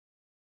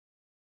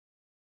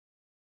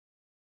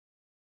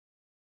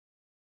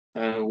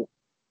 And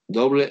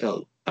double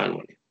L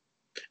annually.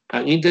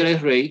 And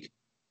interest rate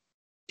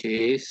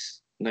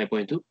is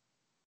 9.2.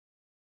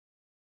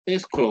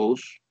 It's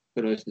close,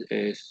 but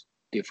it's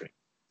different.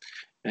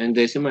 And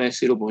decimal is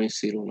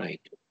 0.092.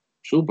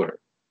 Super.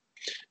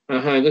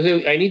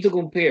 Entonces, I need to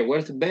compare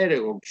what's the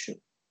better option.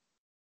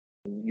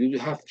 You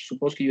have,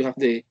 suppose you have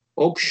the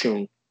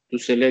option to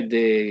select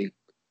the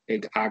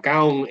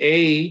account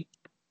A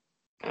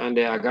and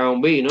the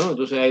account B, no?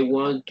 Entonces, I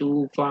want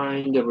to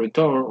find the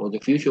return or the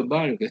future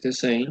value, que es the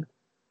same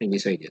in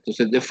this idea.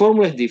 Entonces, the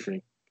formula is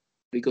different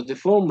because the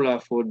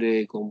formula for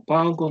the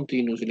compound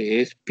continuously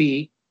is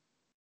P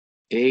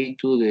A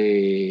to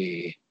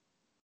the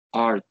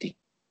RT.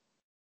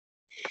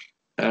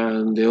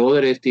 And the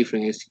other is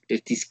different,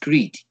 it's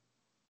discrete.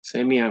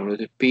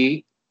 Semi-annual is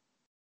P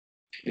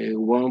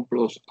 1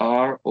 plus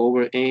R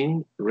over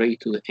N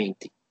raised to the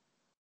NT.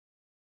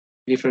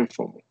 Different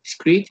formula.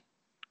 Discrete.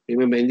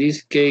 Remember, in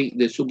this case,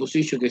 the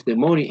supposition is the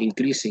money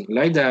increasing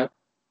like that.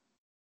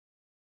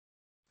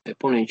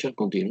 Exponential,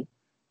 continue.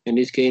 In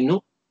this case,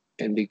 no.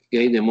 In this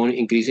case, the money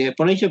increasing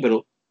exponential,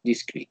 but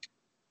discrete.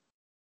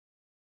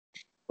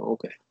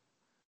 Okay.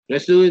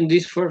 Let's do in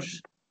this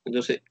first.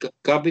 Entonces,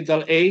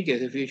 capital A, que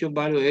es the future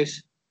value,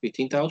 es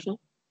 15,000.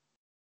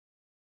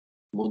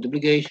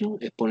 Multiplication,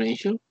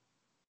 exponential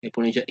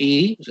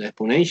E, o sea,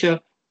 exponential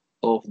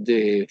of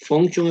the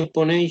function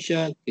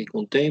exponential que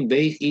contain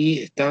base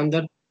E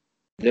standard.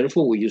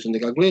 Therefore, we're using the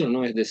calculator,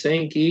 no? It's the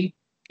same key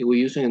that we're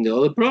using in the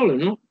other problem,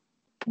 no?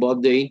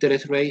 But the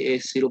interest rate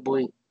is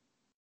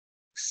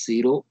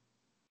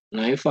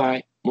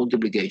 0.095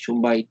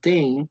 multiplication by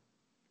 10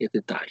 is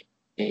the time,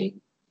 8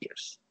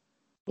 years.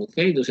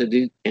 Okay,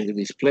 entonces in the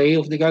display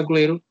of the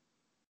calculator,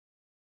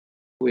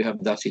 we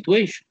have that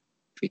situation.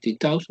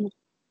 15,000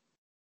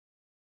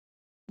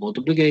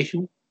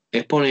 multiplication,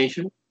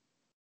 exponential.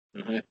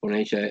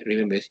 Exponential,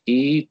 remember, is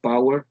E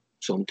power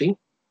something,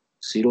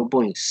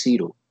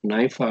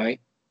 0.095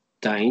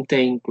 times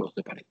 10 close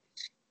the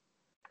parenthesis.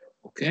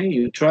 Okay,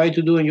 you try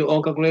to do in your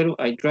own calculator.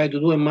 I try to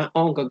do in my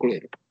own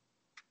calculator.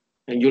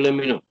 And you let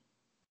me know.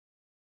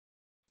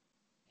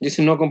 This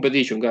is no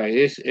competition,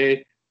 guys.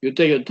 You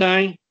take your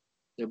time.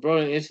 The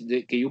problem is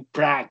that you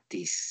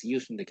practice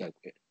using the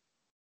calculator.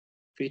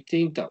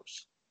 15,000.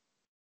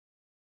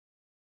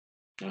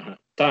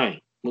 Time,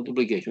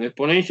 multiplication.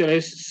 Exponential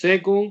is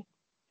second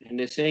in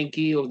the same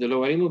key of the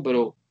logarithm, but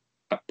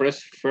I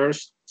press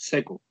first,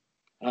 second.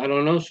 I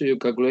don't know, so your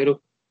calculator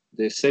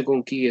the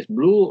second key is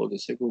blue or the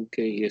second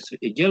key is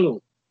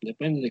yellow,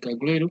 depende del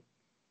calculator.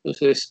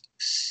 Entonces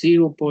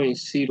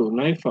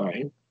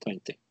 0.095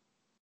 times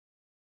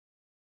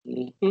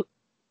 10.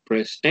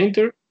 Press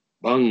enter,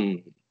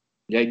 bang.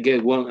 I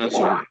get one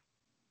answer.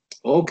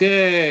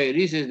 Okay,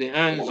 this is the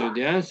answer.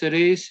 The answer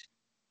is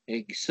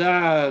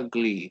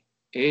exactly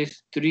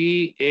is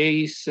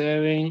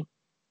 387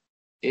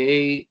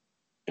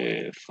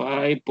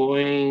 5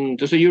 point.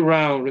 Entonces you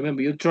round,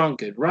 remember you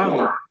trunk it,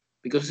 round,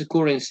 because it's a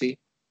currency,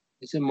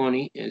 it's a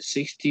money,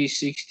 60,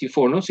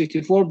 64, not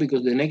 64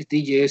 because the next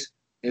digit is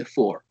a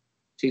 4.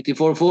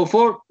 64, 4,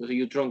 4, so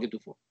you trunk it to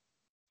 4.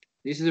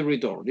 This is the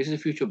return, this is the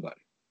future value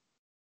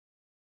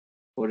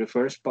for the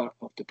first part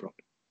of the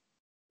problem.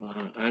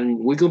 And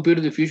we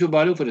compute the future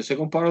value for the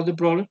second part of the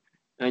problem,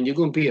 and you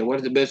compare what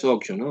is the best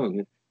option,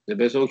 no? The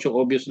best option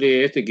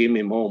obviously is to give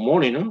me more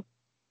money, no?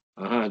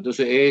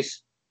 Entonces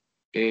es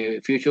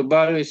future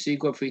value is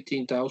equal to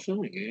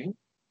 15,000 again.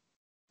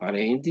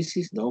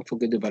 Parentheses, don't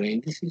forget the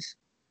parentheses.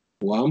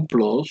 1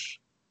 plus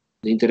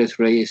the interest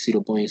rate is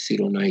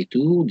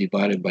 0.092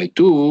 divided by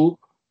 2,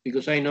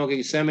 because I know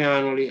that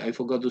semi-annually, I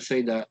forgot to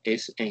say that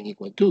Sn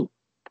equal to.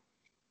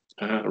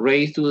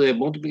 Raised to the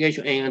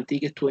multiplication n and t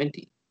is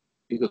 20,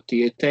 because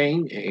t is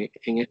 10,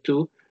 n is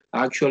 2.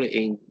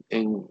 Actually,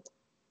 in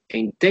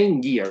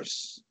 10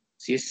 years,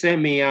 si it's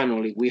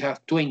semi-annually, we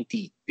have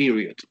 20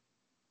 periods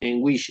in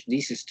which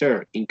this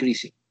start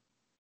increasing.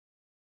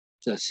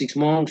 So 6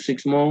 months,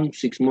 6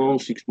 months, 6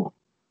 months, 6 months.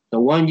 So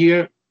 1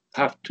 year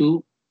have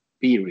 2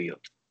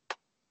 periods.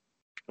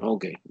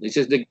 Okay, this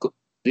is the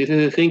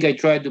thing I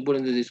tried to put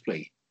in the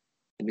display.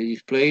 In the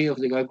display of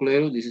the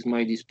calculator, this is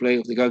my display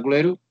of the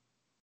calculator.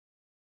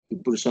 You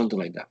put something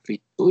like that.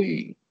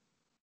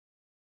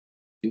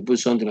 You put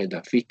something like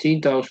that.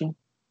 15,000.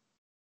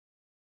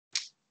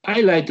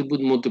 I like to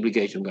put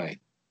multiplication, guys.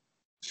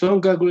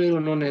 Some calculator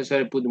not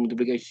necessarily put the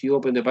multiplication. You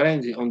open the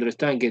parentheses,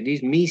 understand that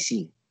this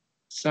missing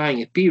sign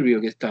a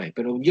period is time.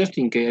 But just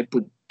in case, I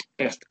put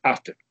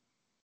after.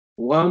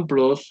 1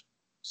 plus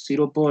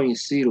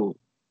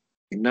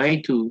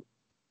 0.092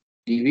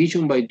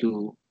 division by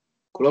 2,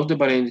 close the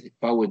parentheses,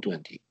 power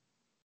 20.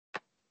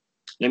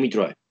 Let me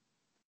try.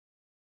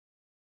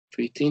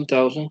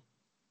 15,000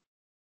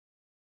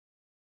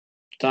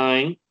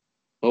 time,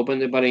 open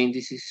the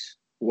parentheses,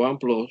 1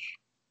 plus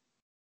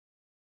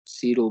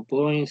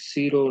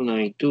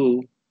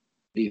 0.092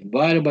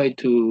 divided by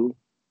 2,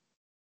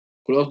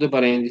 close the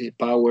parentheses,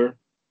 power,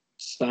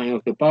 sign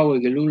of the power,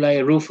 it look like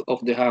a roof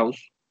of the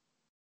house,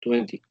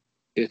 20.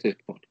 This is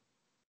point.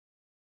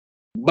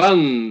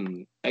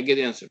 Bang! I get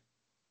the answer.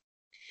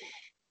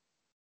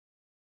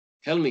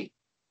 Help me.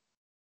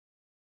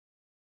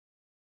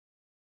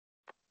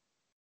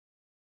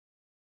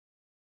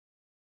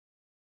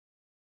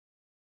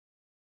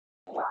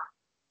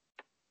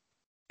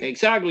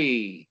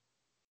 Exactly.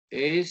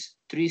 It's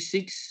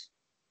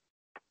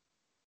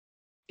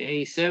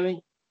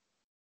 3687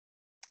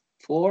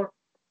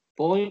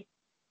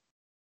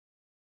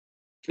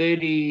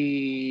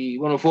 4.30,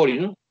 bueno, 40,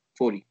 no?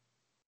 40.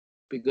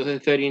 Because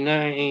it's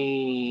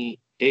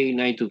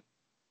 39,892.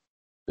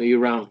 So you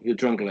round, you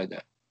trunk like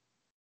that.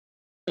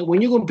 And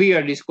when you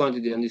compare this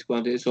quantity and this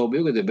quantity, it's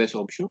obvious that the best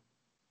option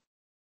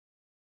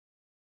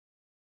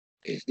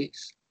is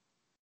this.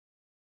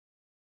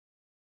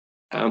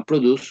 And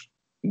produce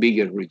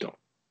bigger return.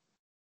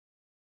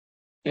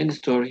 End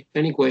story.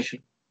 Any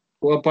question?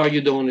 What part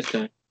you don't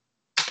understand?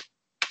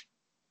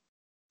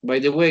 By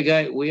the way,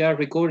 guys, we are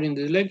recording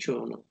the lecture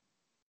or no?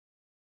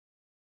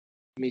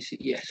 Let me see.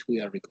 Yes,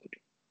 we are recording.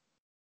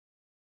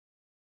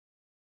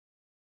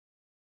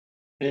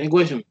 Any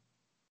question?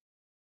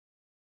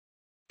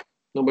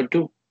 Number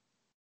 2.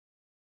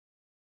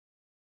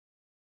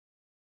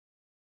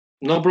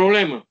 No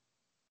problem.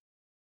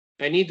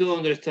 I need to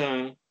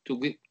understand to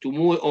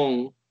move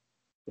on.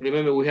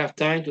 Remember, we have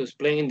time to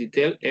explain in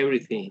detail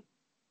everything.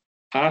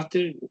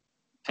 After,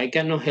 I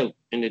cannot help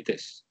in the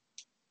test.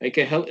 I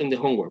can help in the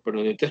homework, but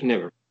on the test,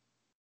 never.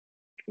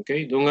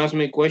 Okay, don't ask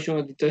me a question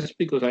at the test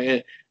because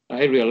I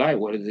realize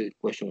what is the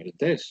question of the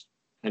test.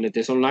 And the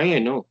test online, I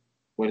know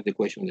what is the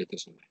question of the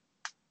test online.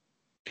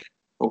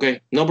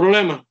 Okay, no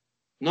problema.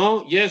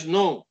 No, yes,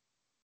 no.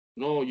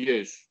 No,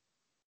 yes.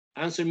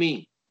 Answer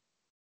me.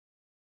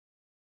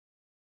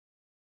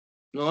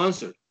 No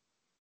answer.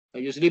 Are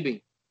you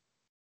sleeping?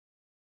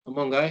 Come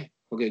on, guy.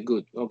 Okay,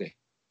 good. Okay.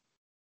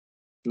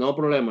 No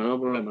problema, no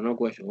problema, no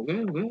question.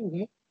 Okay.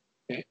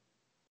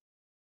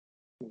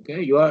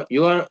 Okay, you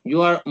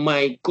are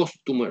my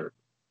customer.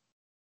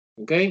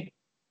 Okay?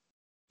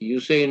 You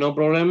say no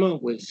problema,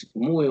 pues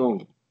move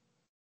on.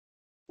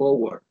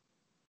 Forward.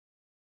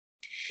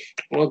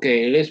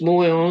 Okay, let's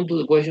move on to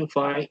the question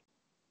 5.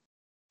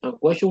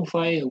 Question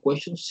 5 and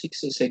question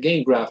 6 is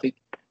again graphic.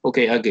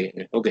 Okay,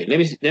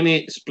 let me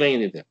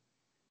explain it.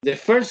 The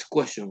first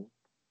question,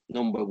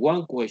 number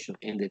 1 question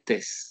in the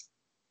test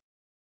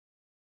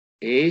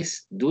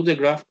is do the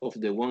graph of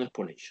the one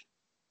exponential.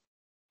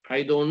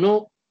 I don't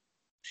know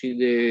si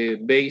the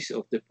base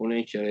of the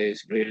exponential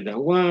is greater than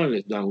 1,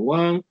 less than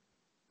 1.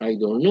 I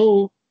don't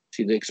know.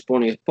 Si the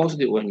exponent is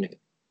positive or negative.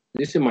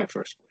 This is my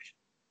first question.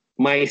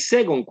 My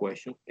second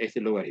question is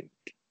the logarithm.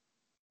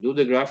 Do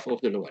the graph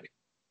of the logarithm.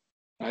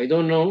 I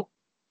don't know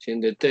si in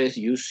the test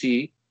you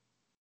see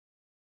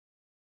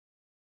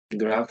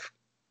graph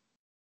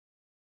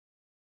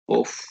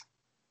of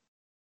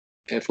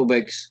f of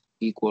x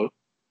equal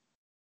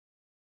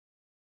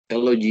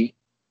log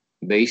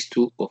base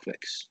 2 of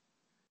x.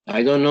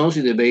 I don't know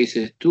si the base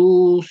is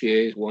 2,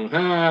 si es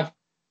 1/2,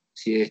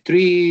 si es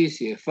 3,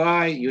 si es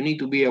 5. You need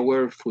to be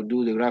aware to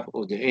do the graph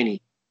of the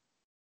any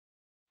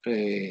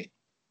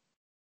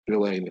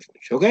logarithm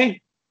function.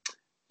 Okay?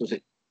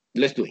 Entonces,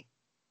 let's do it.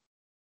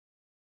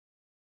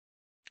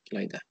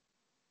 Like that.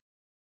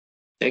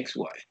 X,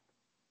 Y.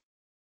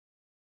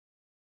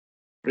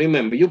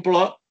 Remember, you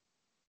plot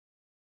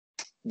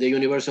the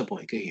universal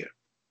point, okay, here.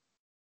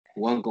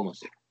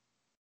 1,0.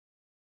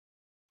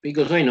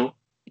 Because I know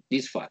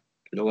this fact.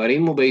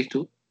 Logarithm base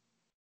 2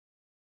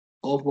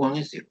 of 1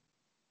 is 0.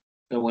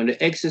 And when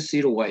the x is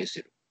 0, y is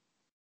 0.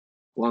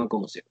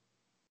 1,0.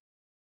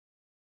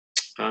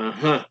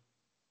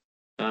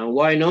 And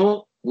why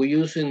no? We're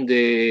using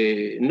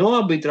the no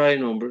arbitrary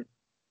number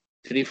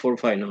 3, 4,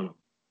 5. No.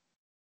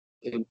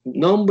 A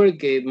number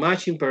que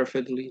matching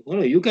perfectly.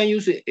 Well, you can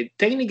use it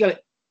technically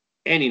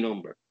any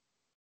number,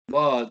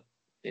 but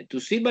to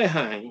see by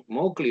hand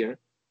more clear,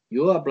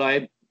 you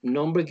apply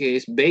number que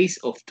is base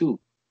of 2.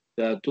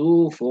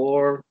 2,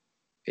 4,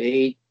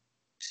 8,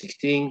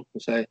 16. O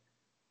sea,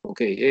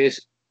 okay,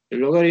 es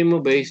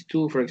logarithm base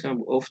 2, for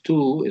example, of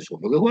 2 is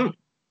over 1.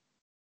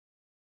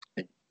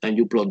 And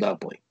you plot that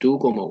point, 2,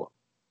 1.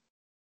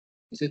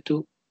 This is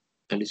 2,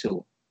 and this is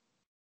 1.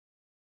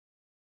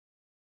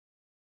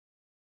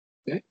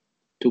 Okay,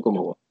 2,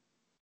 1.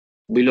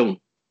 Belong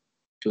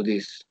to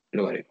this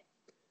logarithm.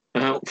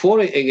 4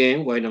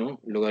 again, why not?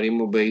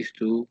 Logarithm base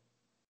 2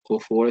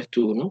 of 4 is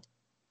 2, no?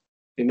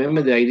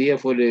 Remember the idea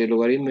for the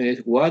logarithm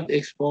is what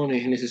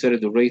exponent is necessary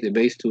to raise the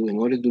base 2 in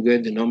order to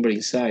get the number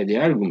inside the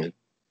argument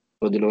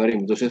for the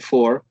logarithm. Entonces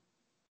 4,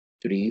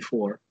 3,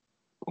 4,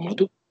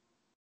 2.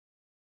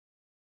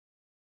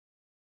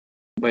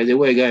 By the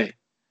way, guys,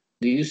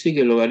 do you see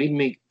the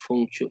logarithmic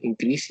function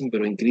increasing,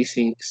 pero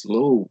increasing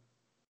slow?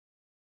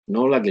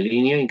 No like a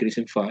linear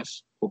increasing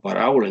fast, o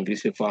parábola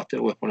increasing faster,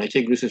 o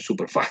exponential increasing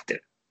super faster.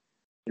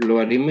 El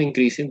logarithm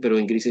increasing, pero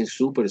increasing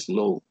super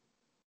slow.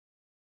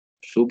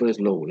 Super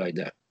slow, like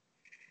that.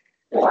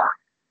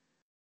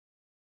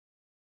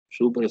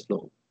 Super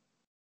slow.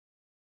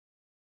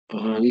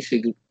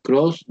 Dice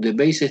cross, the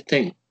base is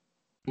 10.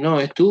 No,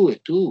 it's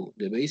 2.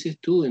 The base is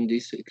 2 in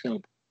this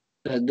example.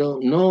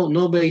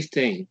 No base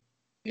 10.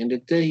 In the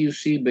test you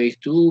see base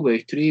 2,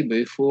 base 3,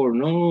 base 4.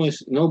 No,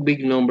 it's no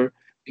big number.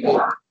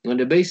 Because on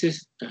the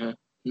basis,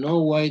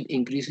 no wide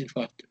increasing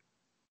factor.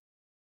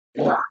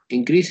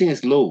 Increasing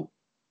slow.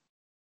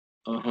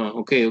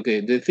 Okay.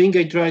 The thing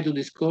I tried to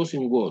discuss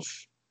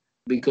was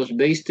because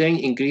base 10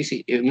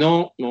 increasing.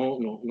 No.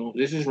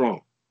 This is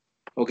wrong.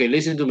 Okay,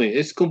 listen to me.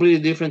 It's completely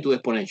different to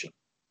exponential.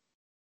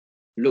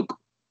 Look,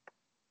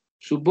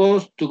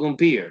 suppose to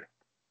compare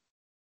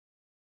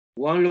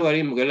one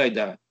logarithm like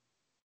that.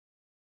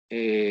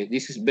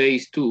 This is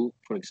base 2,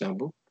 for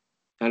example.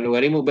 And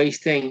logarithm base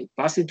 10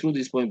 passing through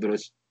this point, but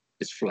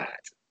it's flat.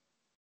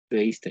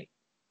 Base 10.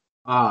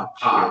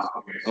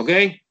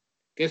 Okay?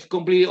 It's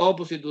completely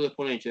opposite to the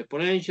exponential.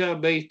 Exponential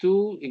base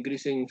 2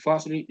 increasing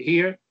fastly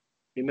here.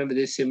 Remember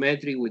this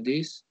symmetry with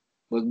this,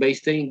 but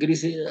base 10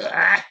 increasing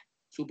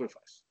super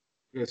fast.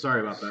 Yeah,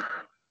 sorry about that.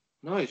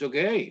 No, it's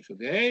okay. It's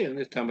okay. I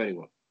understand very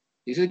well.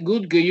 This is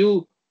good that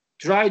you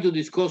try to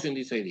discuss in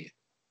this idea.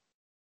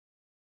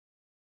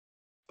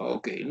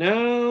 Okay,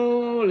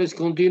 now let's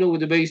continue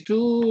with the base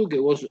 2.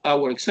 That was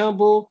our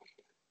example.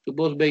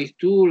 Suppose base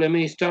 2, let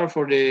me start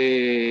for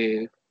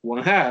the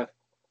 1/2.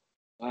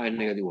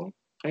 Negative 1.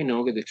 I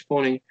know that the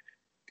exponent,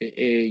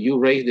 you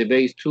raise the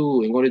base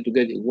 2 in order to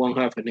get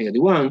 1/2 and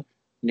negative 1.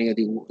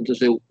 Negative 1.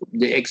 So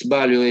the x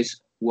value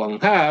is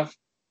 1/2.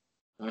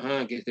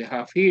 Get the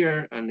half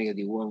here, and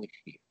negative 1 is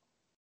here.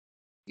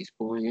 This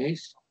point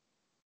is,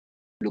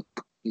 look,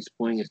 this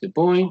point is the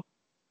point,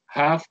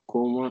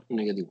 1/2,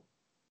 negative 1.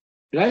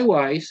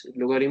 Likewise,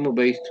 logarithm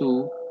base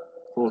 2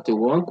 for the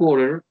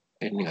 1/4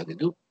 is negative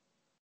 2.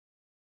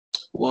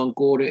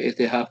 1/4 is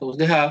the half of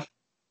the half,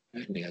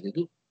 is negative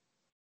 2.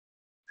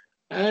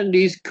 And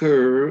this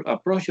curve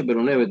approaches but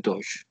never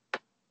touch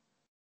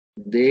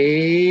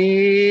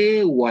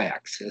the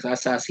y-axis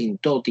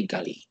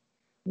asymptotically.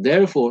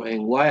 Therefore,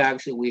 in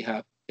y-axis we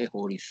have a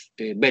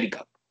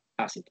vertical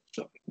asymptote.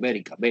 Sorry,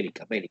 vertical,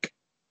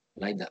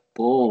 like that.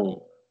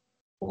 Boom.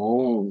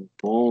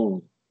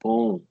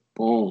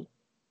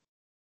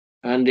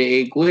 And the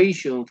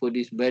equation for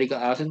this vertical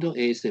asymptote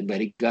is the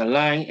vertical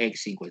line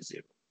x equals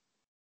 0.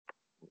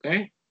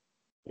 Okay,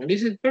 and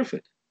this is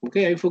perfect.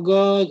 Okay, I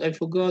forgot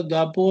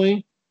that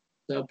point.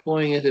 That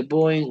point is the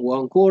point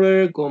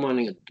 1/4,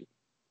 negative 2.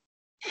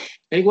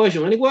 Any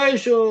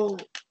question?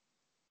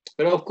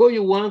 But of course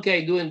you want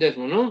I do in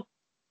decimal, no?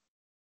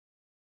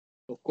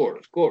 Of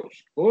course.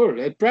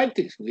 I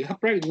practice. We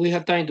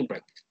have time to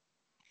practice.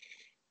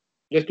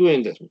 Let's do it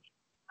in decimals.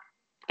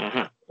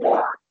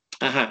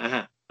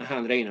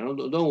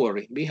 Andreina, don't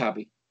worry. Be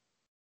happy.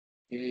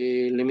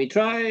 Let me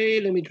try.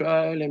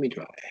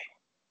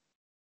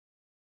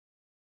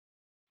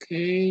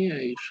 Okay,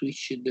 I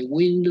switch the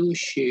window,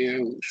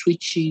 share,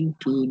 switching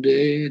to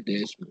the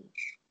decimals.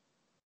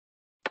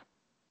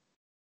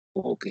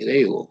 Okay, there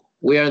you go.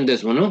 We are in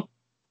decimal, no?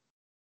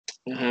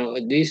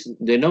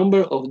 The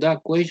number of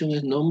that question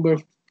is number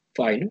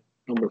 5, no?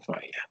 Number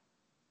 5, yeah.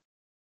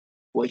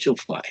 Question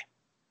 5.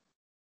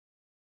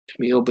 Let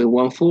me open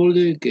one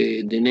folder.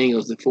 The name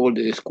of the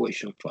folder is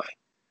question 5.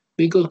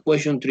 Because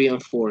question 3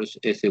 and 4 is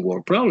a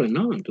word problem,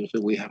 no?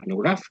 Entonces we have no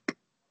graphic.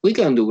 We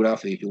can do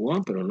graphic if you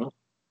want, pero no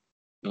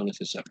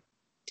necessary.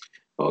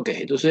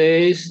 Okay,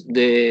 entonces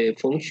the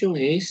function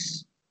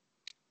is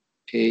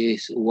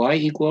y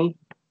equal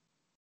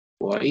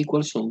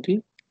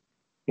something.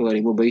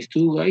 Logarithm base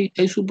 2. I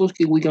suppose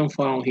that we can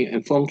find here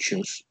in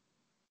functions.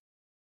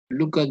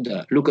 Look at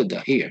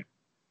that here.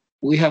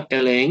 We have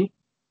ln,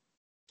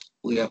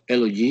 we have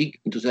log.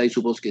 Entonces I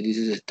suppose that this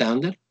is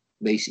standard,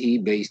 base e,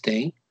 base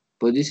 10,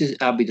 but this is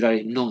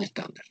arbitrary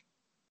non-standard.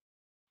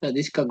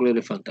 This calculator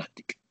is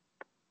fantastic.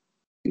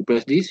 You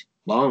press this,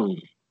 boom.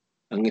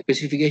 And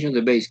specification of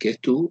the base case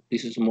 2,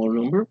 this is a small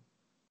number.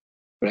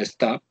 Press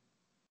tab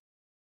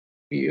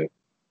here.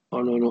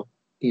 Oh no.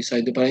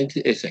 Inside the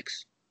parentheses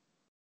SX.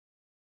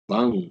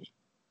 Bang.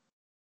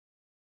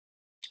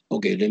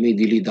 Okay, let me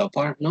delete that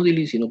part. Not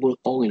delete, sino put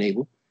on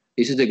enable.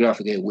 This is the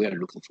graphic that we are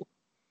looking for.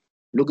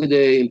 Look at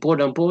the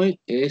important point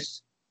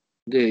is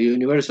the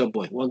universal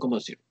point,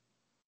 1,0.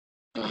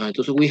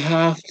 So we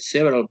have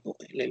several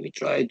points. Let me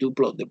try to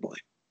plot the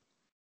point.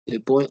 The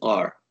point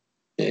are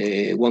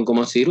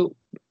 1,0,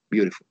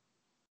 beautiful.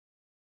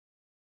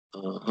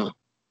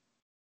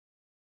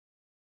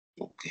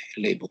 Okay,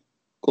 label,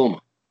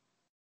 comma.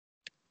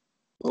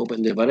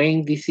 Open the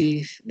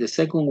parentheses. The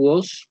second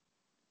was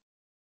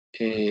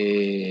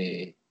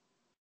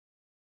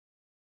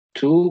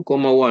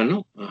 2,1,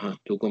 no?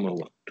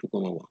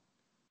 2,1.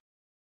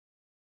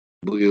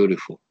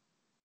 Beautiful.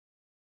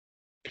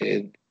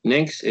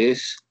 Next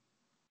is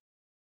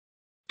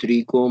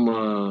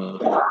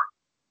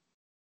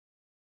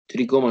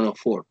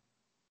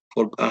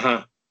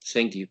 3,4.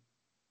 Thank you.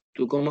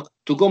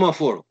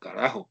 2,4,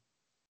 carajo.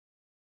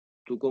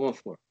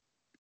 2,4.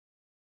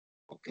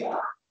 Okay.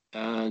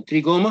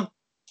 3,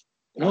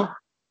 no?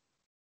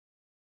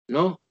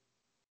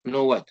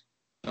 No what?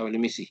 Let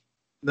me see.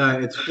 No,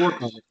 it's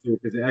 4,2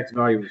 because the x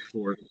value is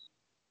 4.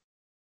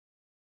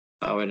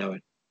 A ver.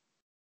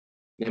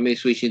 Let me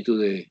switch into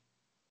the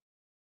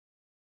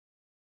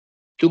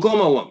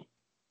 2,1.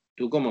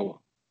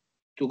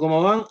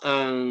 2,1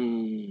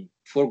 and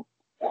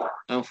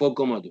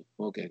 4,2.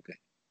 Okay.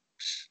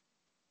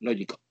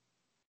 Logical.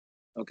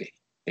 Okay.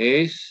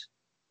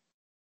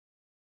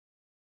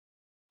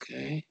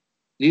 Okay.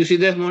 Do you see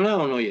decimal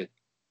now or not yet?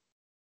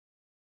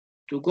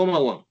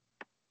 2,1.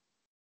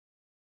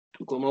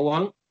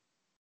 2,1.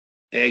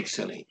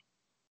 Excellent.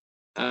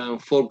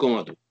 And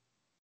 4,2.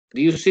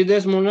 Do you see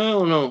decimal now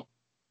or no?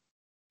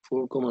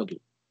 4,2.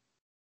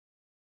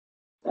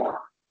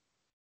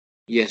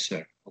 Yes,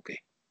 sir. Okay.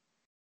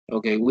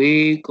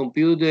 We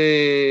compute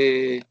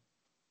the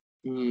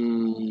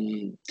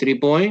 3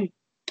 point.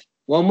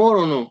 One more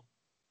or no?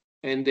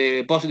 And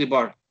the positive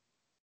part.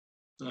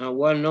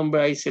 One number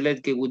I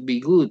selected would be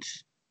good.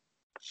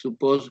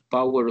 Suppose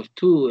power of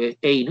 2,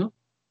 8, no?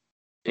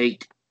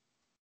 8.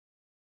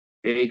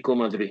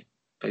 8,3.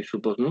 I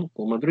suppose, no?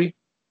 3.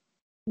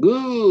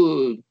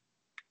 Good.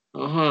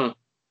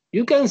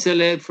 You can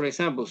select, for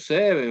example,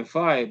 7,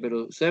 5,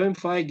 but 7,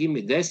 5, give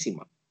me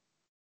decimal.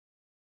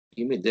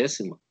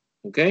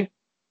 Okay?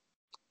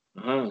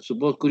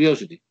 Suppose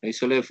curiosity. I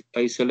select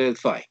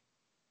 5.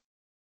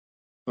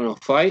 No,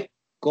 5,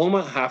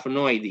 have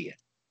no idea.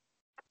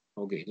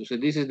 Okay, so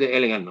this is the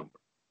elegant number.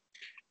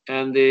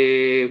 And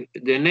the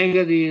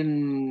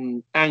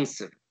negative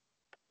answer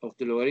of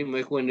the logarithm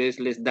is when it's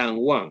less than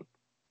 1.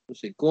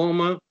 So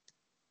comma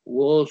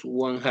was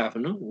 1/2,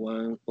 no?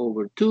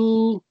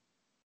 1/2.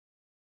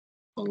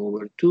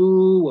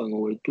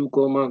 1/2,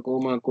 comma,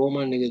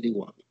 negative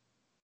 1.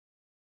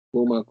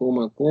 Comma,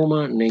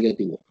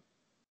 negative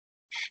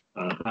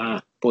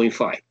 1.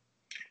 0.5.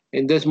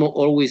 And decimal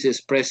always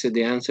expresses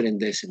the answer in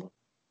decimal.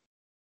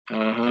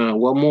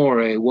 One more,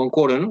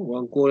 1/4, no?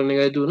 1/4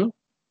 negative 2, no?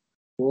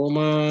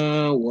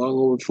 Comma,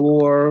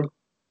 1/4,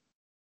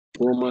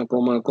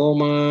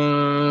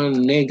 comma,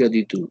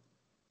 negative 2.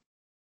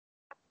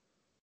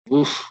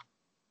 Oof.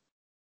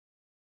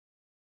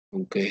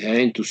 Okay, I'm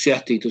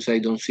enthusiastic because I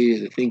don't see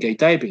the thing I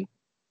typing.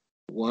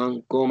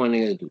 1,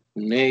 negative 2.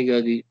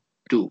 Negative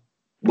 2.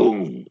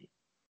 Boom.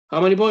 How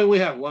many points we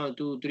have? 1,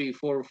 2, 3,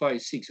 4,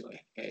 5, 6.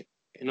 Okay,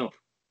 enough.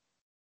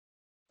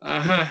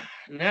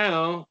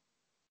 Now,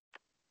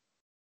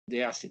 the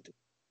asymptote.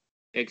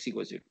 X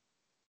equals 0.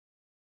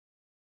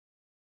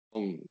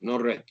 No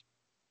red.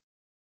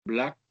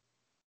 Black,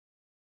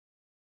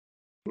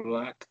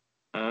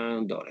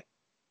 and dotted.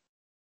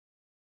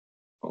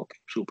 Okay,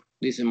 super.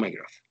 This is my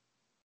graph.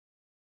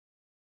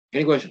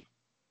 Any question?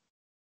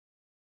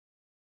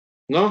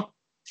 No?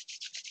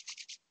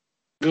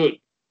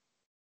 Good.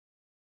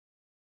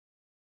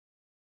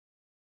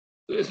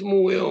 Let's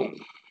move on.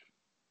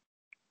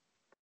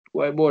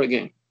 Whiteboard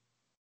again.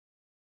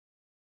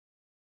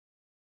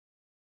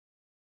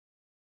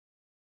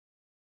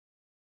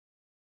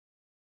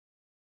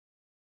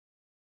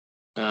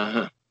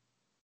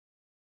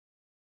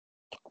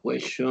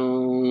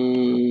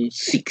 Question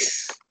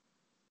 6.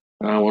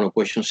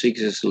 Question 6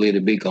 is a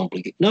little bit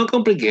complicated. Not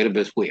complicated,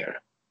 but weird.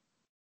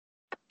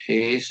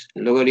 Is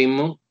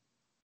logarithm.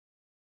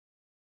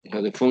 You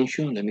have the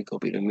function. Let me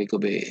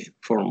copy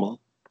formal.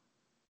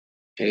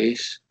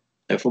 Is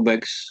f of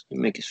x,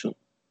 make it soon.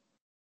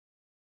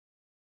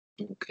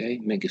 Okay,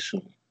 make it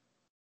soon.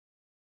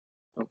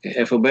 Okay,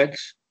 f of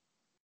x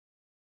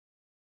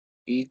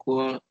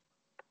equal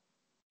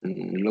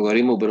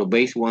logarithm pero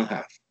base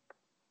 1/2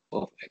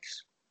 of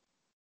x.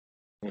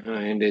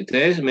 And the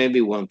test maybe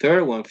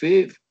 1/3,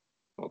 1/5.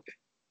 Okay.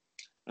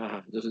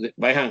 Entonces,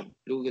 by hand.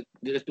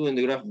 Let's do in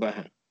the graph by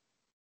hand.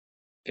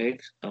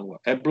 X and y.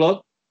 I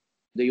plot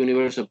the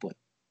universal point.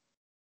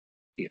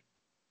 Here.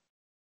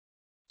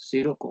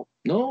 0.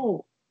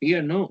 No,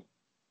 here, no.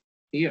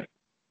 Here.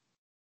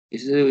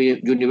 This is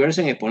the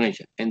universal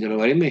exponential. And the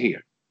logarithm is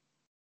here.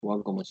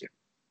 1,0.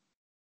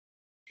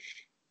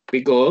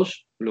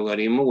 Because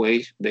logarithm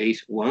weighs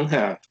base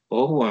 1/2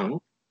 of 1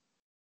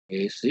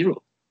 is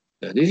 0.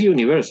 That is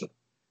universal.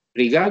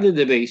 Regardless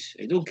the base,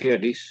 I don't care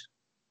this.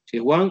 Si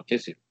es 1,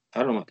 es 0.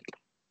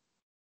 Automatically.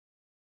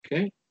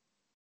 Okay?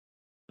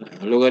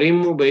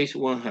 Logarithm base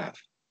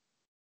 1/2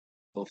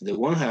 of the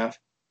 1/2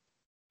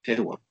 is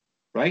 1,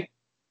 right?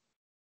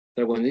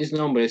 So when this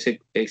number is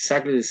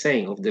exactly the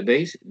same of the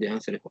base, the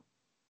answer is 1.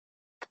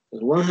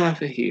 Because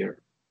 1/2 is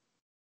here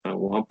and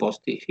 1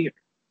 positive here.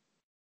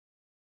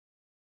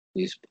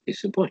 This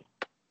is the point.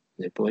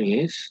 The point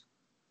is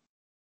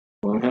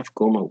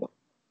 1/2, 1.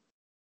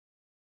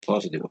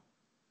 Positive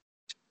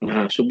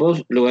 1.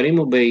 Suppose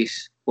logarithm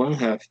base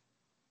 1/2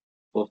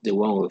 of the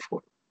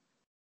 1/4.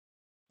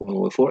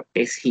 1/4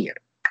 is here.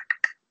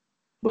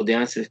 But the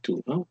answer is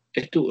 2, no?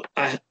 It's 2.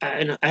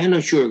 I'm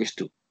not sure it's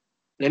 2.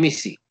 Let me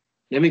see.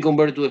 Let me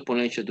convert to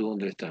exponential to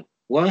understand.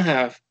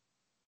 1/2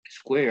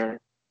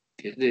 square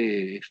is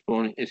the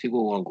exponent is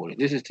equal to 1 quarter.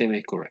 This statement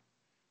is correct.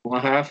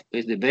 1/2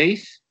 is the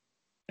base.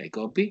 I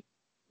copy.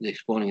 The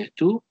exponent is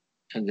 2.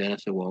 And the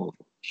answer is 1/4.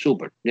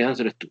 Super. The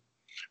answer is 2.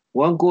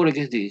 1 quarter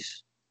is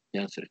this. The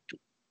answer is 2.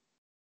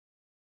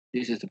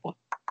 This is the point.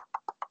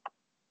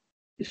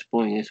 This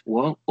point is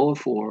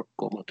 1/4,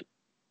 2.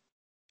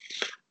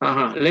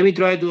 Let me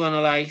try to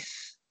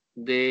analyze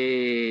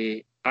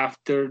the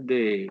after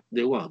the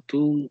 1,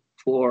 2,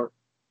 4.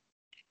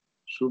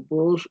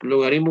 Suppose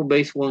logarithm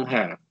base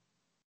 1/2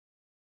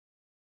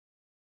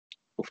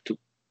 of 2.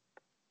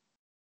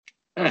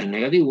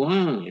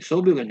 -1. It's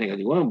obvious it's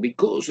 -1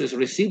 because it's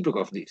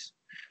reciprocal of this.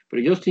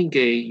 But just in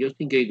case,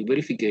 the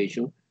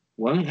verification,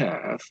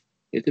 1/2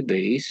 is the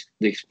base.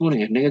 The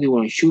exponent is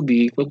 -1 should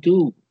be equal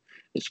to.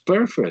 It's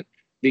perfect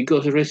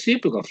because it's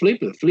reciprocal.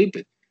 Flip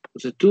it.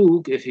 So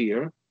 2 is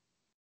here.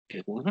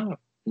 Es 1/2.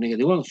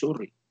 -1,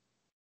 sorry.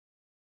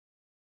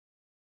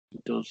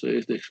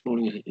 Entonces, the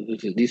exponent,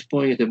 this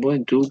point is the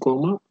point 2,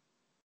 -1.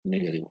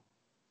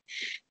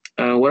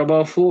 What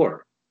about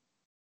 4?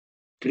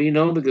 3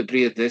 no, because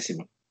 3 is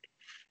decimal.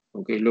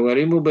 Okay,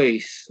 logarithm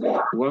base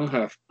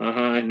 1/2. Es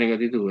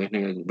 -2, es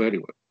negative. Very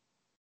well.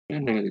 Es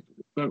 -2.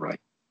 All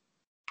right.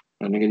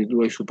 And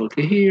 -2 I suppose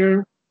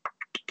here.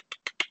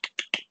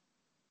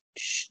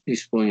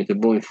 This point is the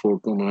point 4,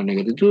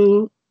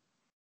 -2.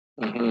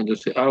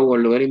 Entonces, our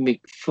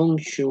logarithmic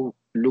function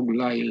look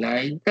like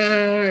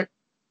that.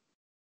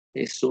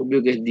 It's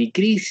obvious que es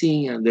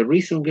decreasing, and the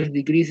reason que es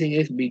decreasing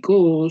is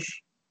because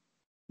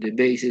the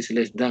base is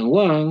less than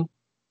 1,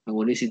 and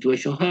when this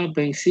situation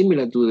happens,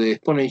 similar to the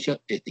exponential,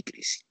 it's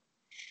decreasing.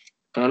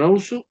 And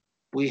also,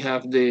 we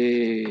have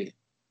the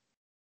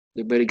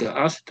vertical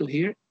asymptote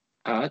here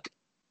at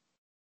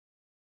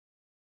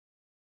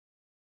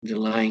the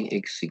line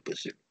x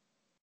equals 0.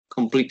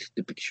 Complete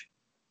the picture.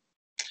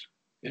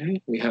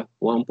 Okay, we have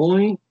 1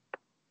 point,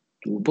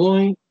 2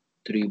 point,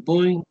 3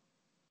 point,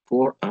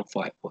 4, and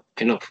 5 point.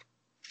 Enough.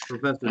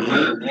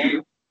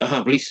 Professor,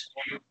 Please.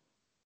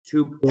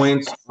 2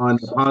 points on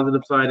the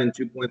positive side and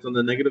 2 points on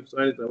the negative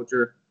side. Is that what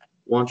you're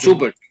wanting?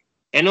 Super.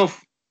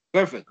 Enough.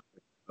 Perfect.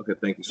 Okay,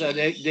 thank you. So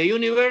the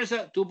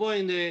universal, 2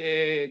 points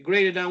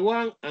greater than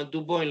 1 and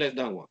 2 points less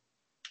than 1.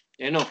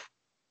 Enough.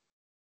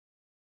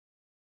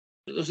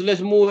 So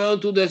let's move on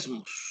to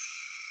decimals.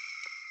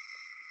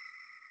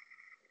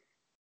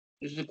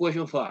 This is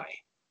question 5.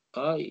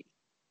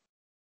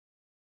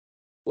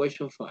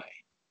 Question 5.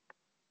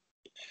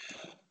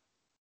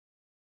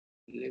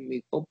 Let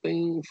me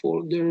open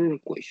folder.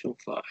 Question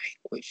 5.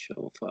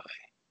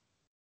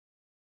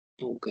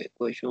 Okay,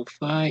 question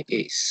 5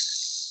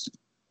 is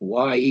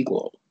y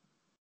equal.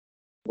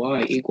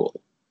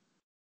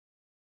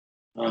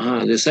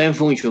 The same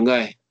function,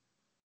 guys.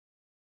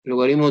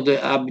 Logaritmo de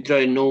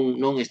arbitrary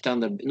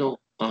non-standard,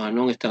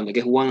 non-standard, que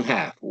es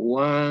 1/2.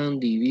 1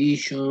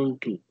 division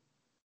 2.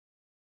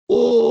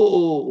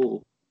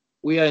 Oh,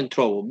 We are in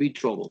trouble, big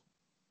trouble,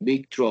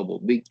 big trouble,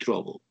 big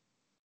trouble.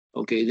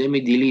 Okay, let me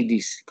delete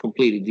this,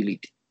 completely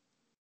delete.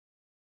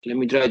 Let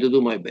me try to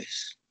do my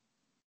best.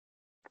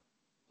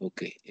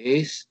 Okay,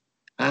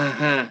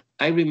 I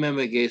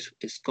remember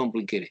it's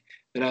complicated,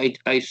 but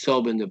I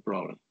solving the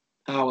problem.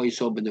 How I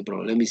solving the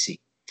problem? Let me see.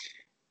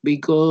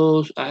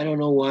 Because I don't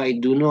know why I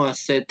do not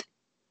accept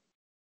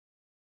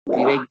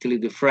directly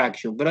the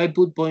fraction, but I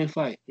put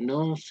 0.5.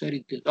 No, set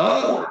it.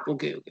 Oh,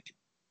 okay.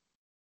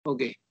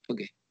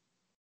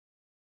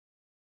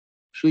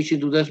 Switch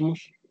into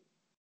decimals.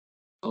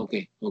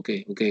 Okay.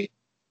 Okay,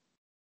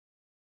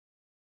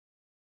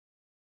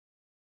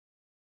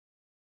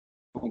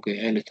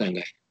 I understand,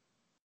 guys.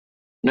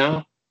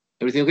 Now,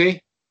 everything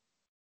okay?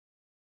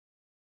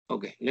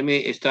 Okay, let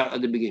me start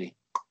at the beginning.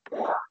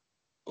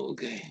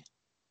 Okay.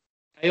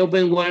 I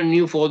opened one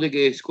new folder that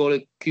is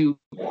called question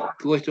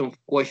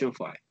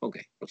 5.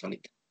 Okay,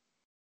 Rosalita.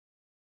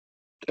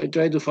 I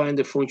try to find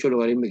the function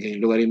logarithm again.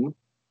 Logarithm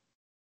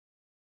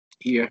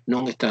here,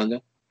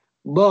 non-standard.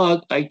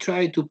 But I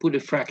try to put a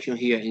fraction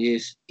here, and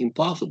it's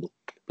impossible.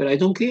 But I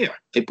don't care.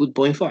 I put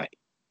 0.5.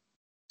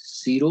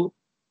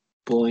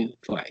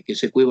 0.5, que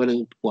is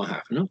equivalent to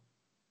 1/2, no?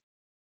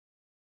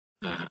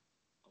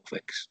 Of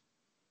x.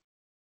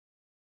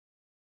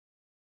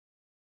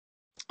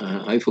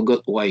 I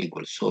forgot y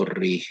equal.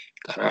 Sorry,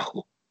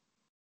 carajo.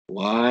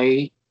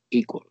 Y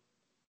equal.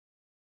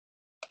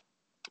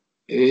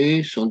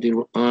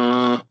 Something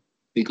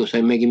because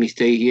I make a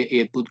mistake here.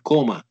 I put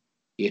comma.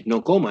 It's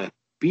no comma,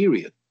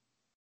 period.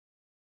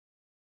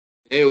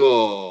 There we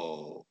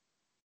go.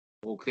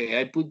 Okay,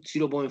 I put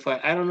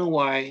 0.5. I don't know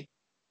why.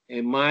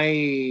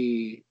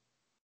 My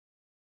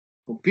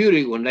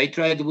computer, when I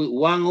try to put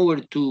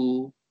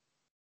 1/2,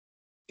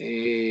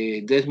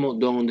 decimal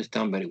don't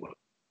understand very well.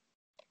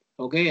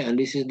 Okay, and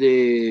this is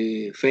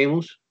the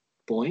famous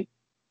point,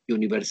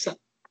 universal.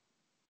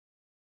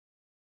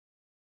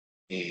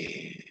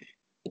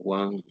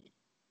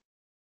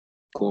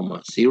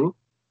 1,0.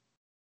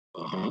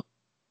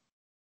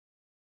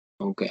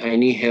 Okay, I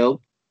need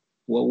help.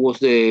 What was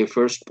the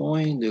first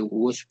point? The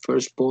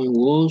first point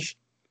was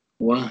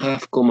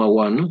 1/2,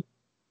 1.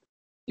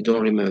 You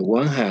don't remember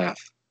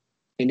 1/2.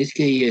 In this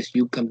case, yes,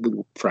 you can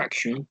put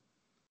fraction,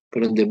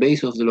 but on the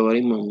base of the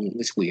logarithm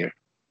is weird.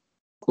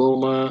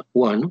 1.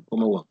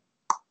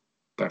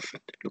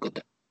 Perfect. Look at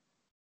that.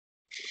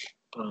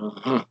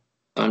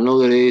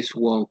 Another is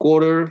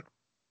 1/4,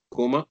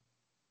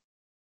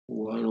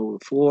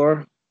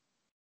 1/4.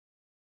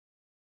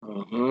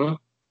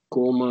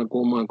 2,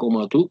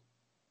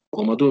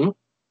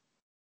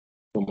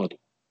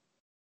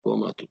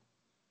 no? 2.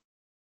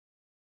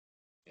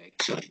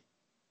 Excellent.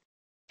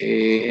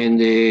 And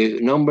the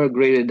number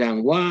greater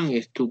than 1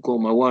 is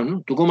 2,1,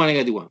 no? 2,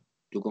 -1.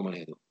 2,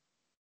 -1.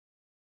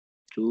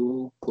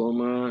 2,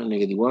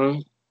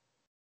 -1.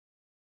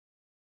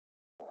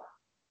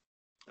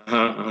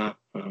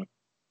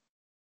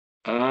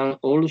 And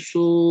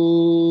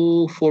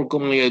also 4,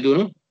 -2,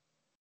 no?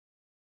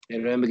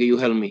 And remember you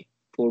help me.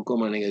 4,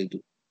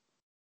 -2.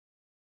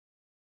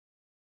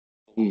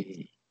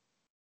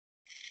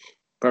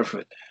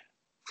 Perfect.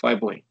 5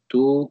 point.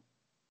 2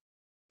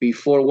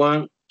 before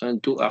 1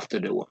 and 2 after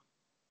the 1.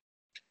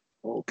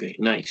 Okay,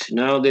 nice.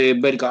 Now the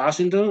vertical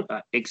asymptote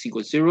at x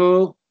equals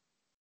 0.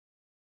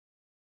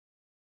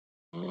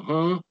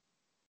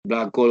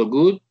 Black color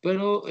good,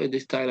 pero the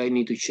style I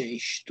need to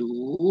change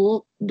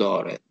to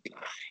dotted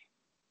line.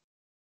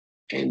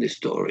 End the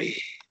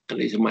story. And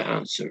this is my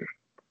answer.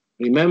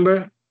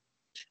 Remember,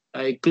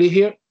 I click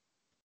here,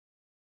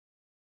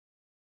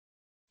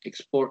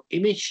 export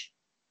image.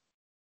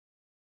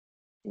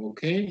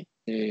 Okay.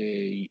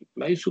 I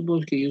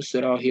suppose you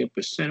set out here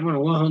percent,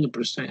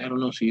 100%. I don't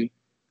know. So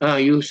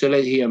you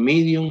select here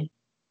medium,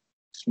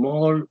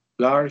 small,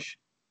 large.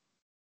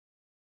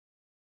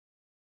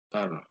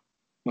 I don't know.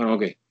 Well,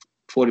 okay,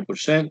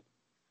 40%.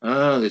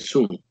 The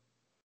zoom.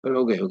 But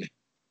okay.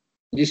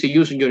 This is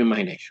using your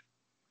imagination.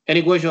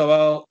 Any question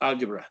about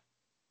algebra?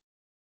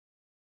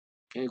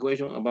 Any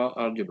question about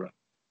algebra?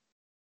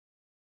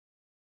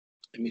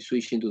 Let me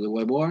switch into the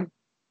whiteboard.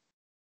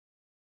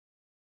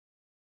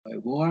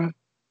 Whiteboard.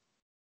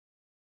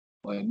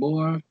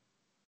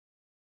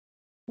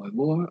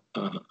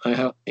 I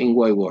have in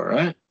whiteboard,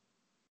 right?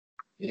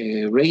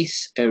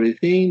 Erase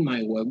everything,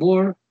 my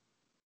whiteboard.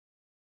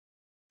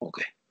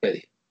 Okay,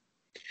 ready.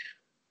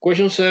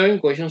 Question 7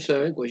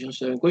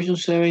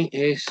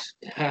 is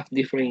have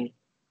different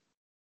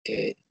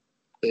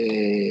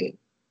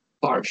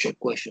partial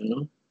question,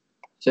 no?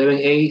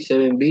 7A,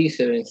 7B,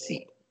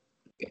 7C.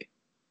 Okay.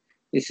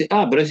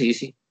 But it's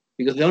easy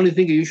because the only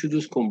thing you should do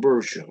is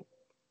conversion.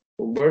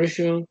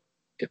 Conversion,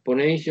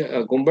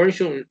 exponential,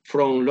 conversion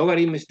from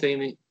logarithm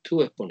statement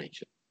to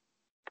exponential.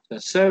 The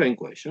 7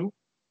 question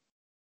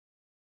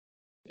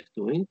is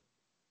doing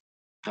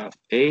have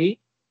A,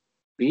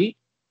 B,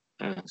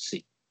 and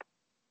C.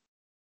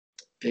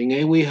 In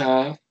A we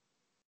have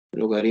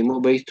logarithm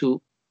of base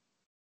 2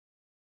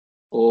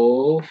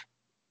 of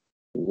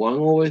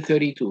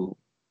 1/32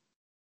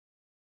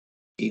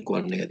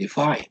 equal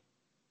 -5.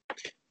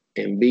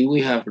 And B,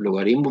 we have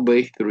logarithm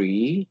base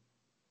 3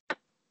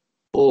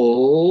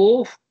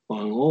 of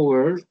 1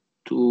 over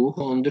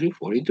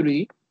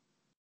 243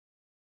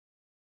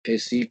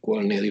 is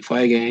equal negative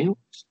 5 again.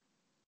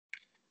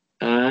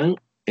 And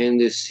in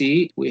the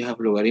C, we have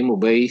logarithm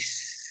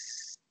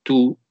base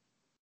 2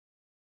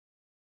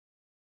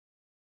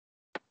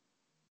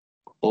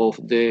 of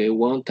the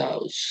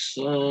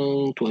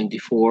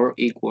 1024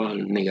 equal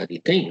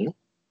negative 10.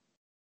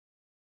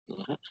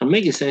 And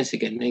making sense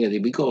again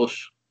negative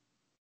because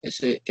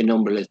it's a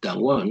number less than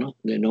 1, no?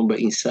 The number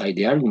inside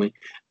the argument,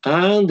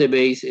 and the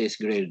base is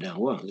greater than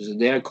 1. So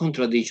there are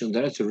contradictions.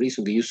 That's the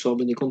reason that you solve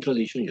the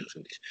contradiction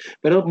using this.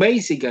 But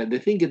basically, the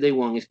thing that they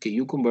want is that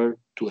you convert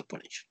to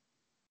exponential.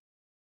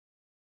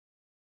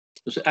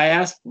 So I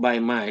asked by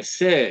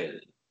myself,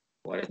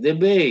 what is the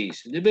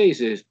base? The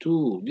base is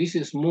 2. This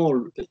is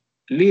small,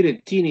 little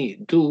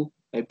teeny 2.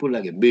 I put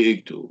like a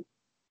big 2.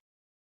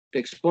 The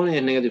exponent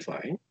is negative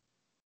 5.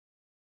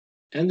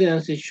 And the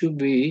answer should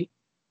be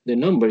the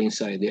number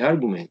inside the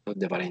argument of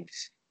the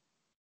parenthesis.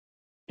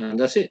 And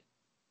that's it.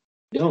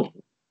 Don't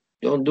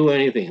do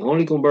anything.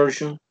 Only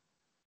conversion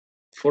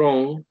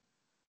from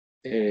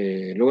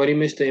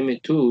logarithm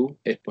statement to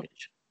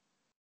exponential.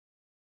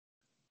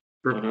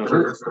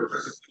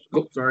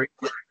 Sorry.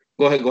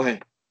 Go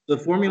ahead. The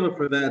formula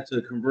for that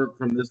to convert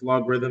from this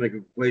logarithmic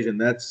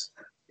equation,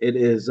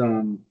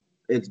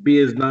 it's B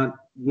is not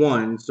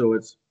 1, so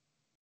it's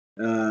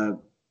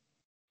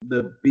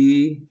the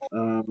b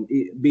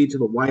to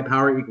the y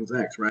power equals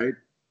x, right?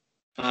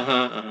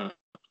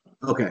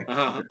 Okay.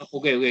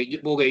 Okay.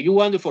 You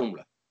want the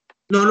formula?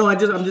 No. I'm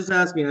just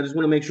asking. I just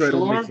want to make sure I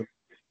don't mix them.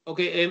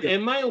 Okay.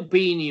 In my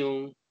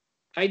opinion,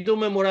 I don't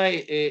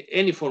memorize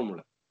any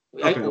formula.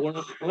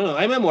 Okay.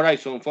 I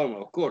memorize some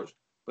formula, of course,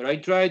 but I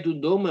try to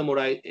don't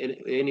memorize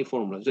any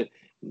formula. So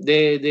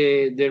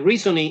the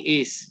reasoning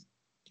is,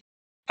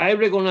 I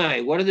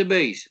recognize what is the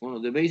base.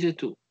 Well, the base is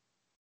 2.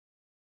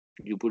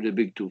 You put the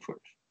big 2 first.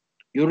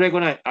 You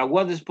recognize at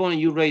what exponent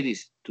you raise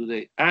this to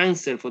the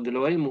answer for the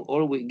logarithm.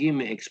 Always give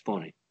me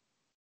exponent.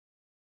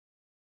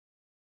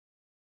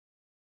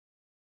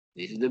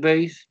 This is the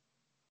base,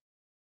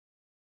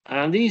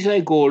 and this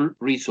I call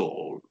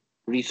result.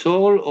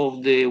 Result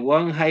of the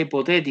one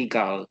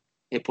hypothetical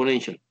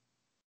exponential.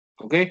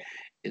 Okay,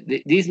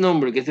 this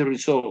number gets the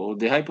result of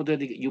the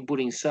hypothetical you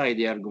put inside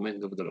the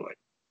argument of the logarithm.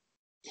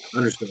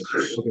 Understood.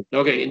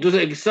 Okay, and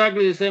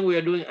exactly the same we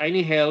are doing. I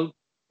need help.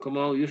 Come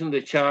on, using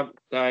the chat,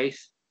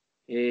 guys.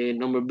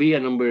 Number B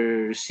and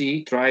number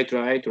C. Try.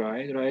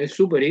 It's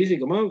super easy.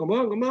 Come on. Come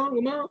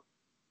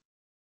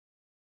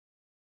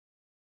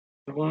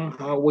on,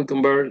 how we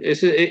convert?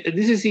 This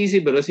is easy,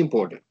 but it's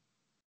important.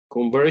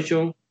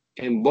 Conversion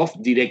in both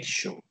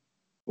directions.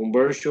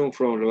 Conversion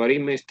from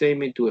logarithm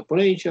statement to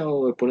exponential,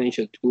 or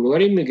exponential to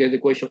logarithm. Get the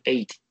question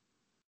 8.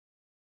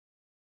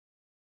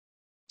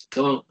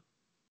 Come on,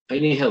 I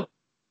need help.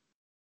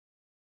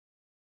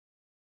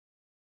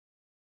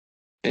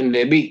 And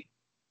the B.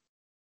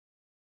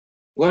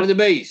 What is the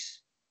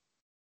base?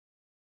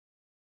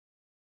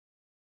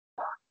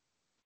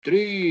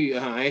 3.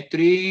 It's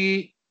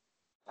 3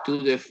 to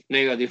the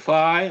negative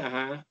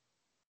 5.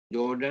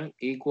 Jordan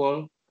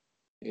equal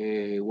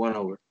 1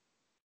 over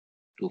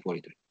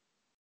 243.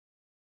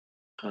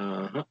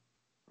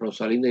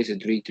 Rosalinda is a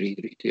 3.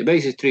 The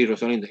base is 3,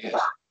 Rosalinda, yes.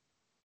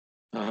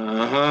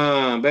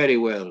 Very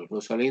well.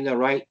 Rosalinda,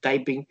 right?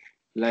 Typing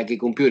like a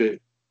computer,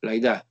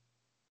 like that.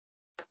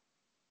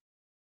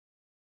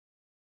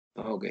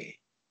 Okay.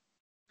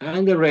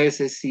 And the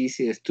rest is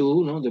easy as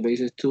 2, no? The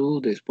base is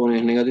 2, the exponent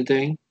is negative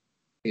 10,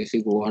 is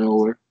equal 1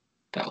 over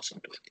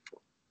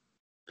 1024.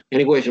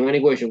 Any question?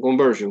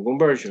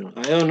 Conversion.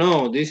 I don't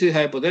know. This is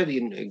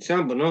hypothetical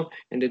example, no?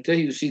 And the test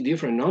you see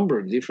different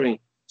number, different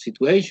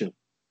situation,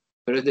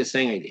 but it's the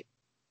same idea.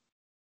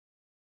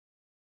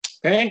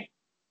 Okay?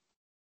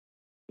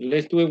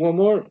 Let's do it one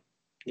more.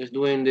 Let's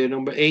do it in the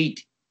number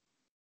 8.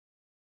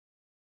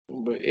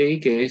 Number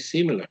 8 is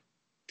similar.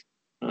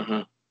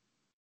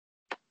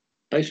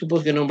 I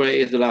suppose the number 8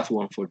 is the last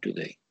one for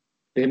today.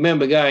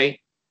 Remember, guys,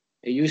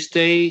 you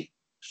stay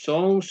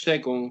some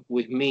second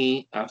with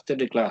me after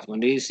the class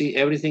when they see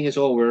everything is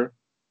over,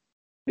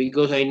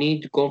 because I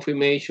need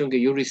confirmation that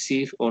you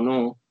receive or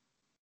no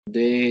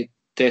the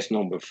test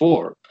number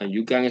 4, and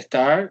you can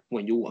start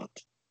when you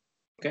want.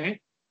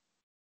 Okay,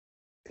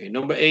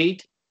 number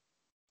 8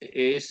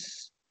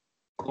 is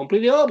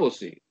completely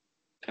opposite.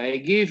 I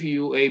give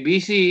you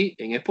ABC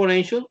in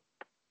exponential,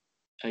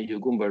 and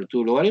you convert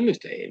to logarithm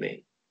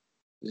statement.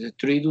 This is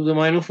 3 to the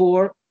minus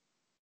 4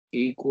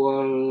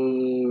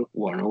 equal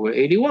 1 over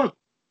 81.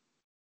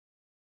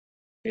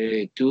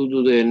 2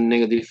 to the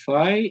negative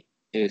 5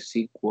 is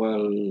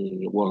equal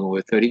 1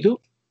 over 32.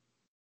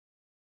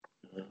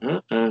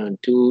 And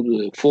 2 to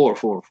the 4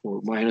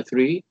 minus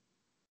 3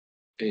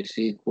 is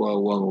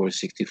equal 1 over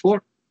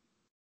 64.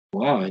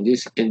 Wow, in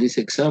this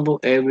example,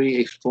 every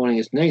exponent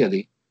is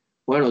negative.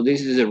 Well,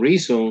 this is the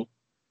reason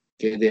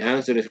that the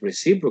answer is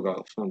reciprocal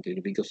of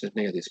something, because it's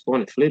negative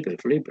exponent. Flip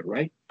it,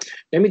 right?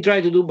 Let me try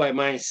to do by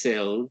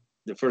myself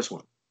the first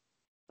one.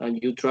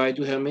 and you try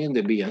to help me in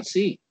the B and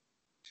C.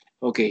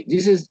 Okay,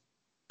 this is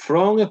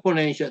from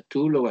exponential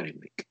to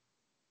logarithmic.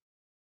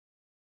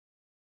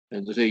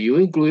 Entonces, you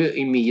include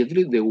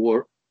immediately the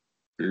word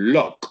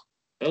log,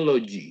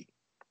 L-O-G.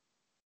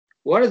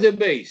 What is the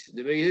base?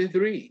 The base is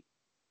 3.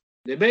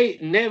 The base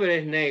never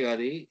is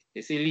negative.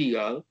 It's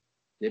illegal.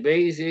 The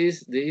base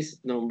is this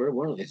number.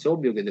 Well, it's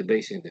obvious that the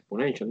base is the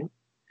exponential. No?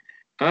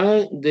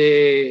 And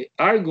the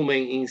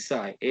argument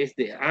inside is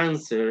the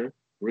answer,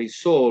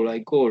 result,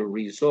 I call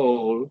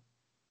result,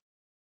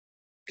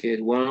 okay,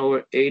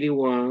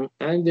 1/81.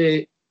 And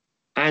the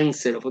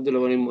answer for the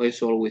logarithm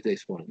is always the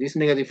exponent. This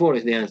 -4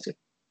 is the answer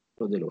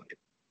for the logarithm.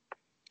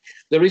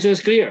 The reason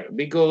is clear,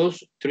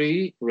 because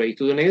 3 raised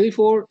to the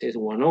 -4 is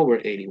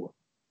 1/81.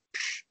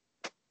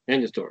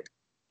 End the story.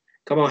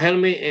 Come on, help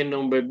me in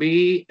number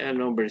B and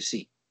number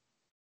C.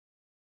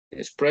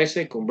 Express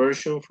a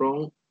conversion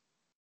from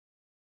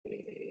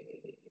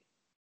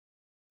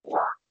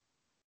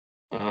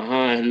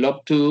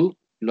log 2,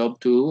 log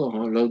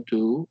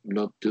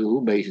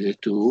 2, base is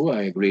 2,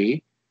 I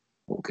agree.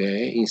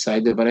 Okay,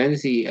 inside the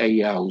parenthesis,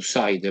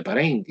 outside the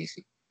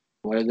parenthesis.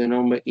 What is the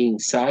number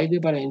inside the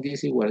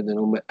parenthesis? What is the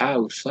number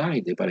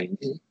outside the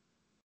parenthesis?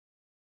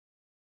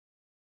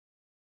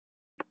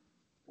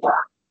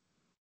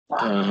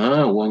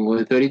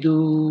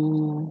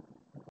 1/32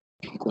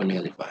 equal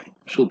 -5.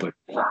 Super.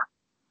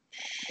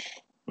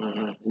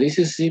 This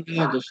is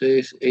similar,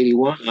 entonces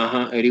 81.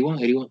 81.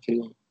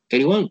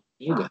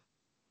 Okay.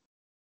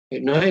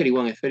 No es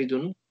 81, es 32,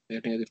 ¿no?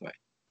 Es -5.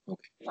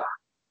 Okay.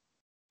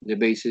 The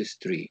base is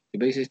 3. The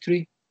base is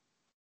 3.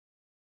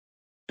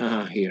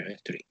 Here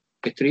is 3.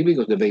 It's 3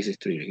 because the base is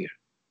 3 here.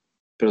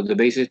 Pero the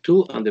base is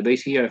 2 and the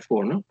base here is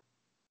 4, ¿no?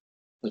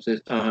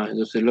 Entonces,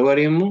 entonces el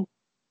logaritmo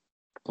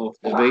of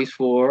the base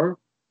 4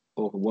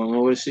 of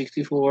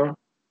 1/64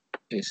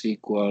 is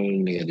equal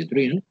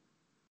 -3, ¿no?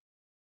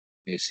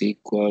 Is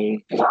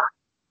equal.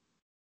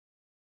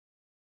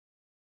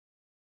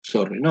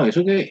 Sorry, no, it's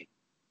okay.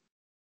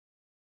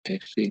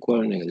 It's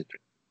equal -3.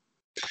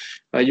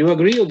 Are you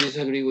agree or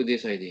disagree with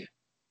this idea?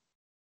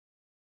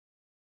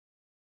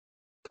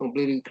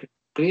 Completely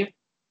clear?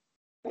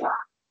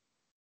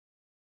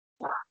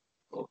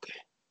 Okay.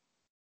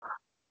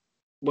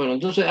 Bueno,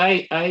 entonces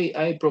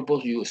I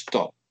propose you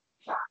stop.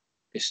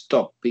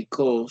 Stop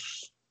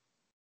because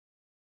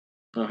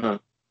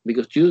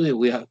Tuesday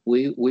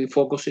we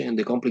focusing on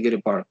the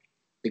complicated part.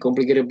 The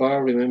complicated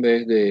part, remember,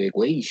 is the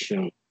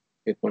equation,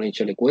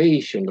 exponential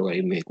equation,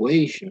 logarithmic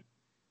equation.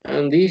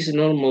 And this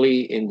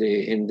normally in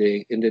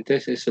the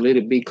test is a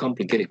little bit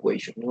complicated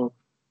equation. No,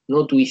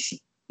 not too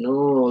easy,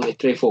 no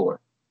straightforward.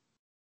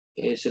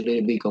 It's a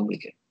little bit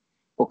complicated.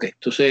 Okay,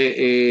 to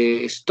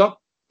say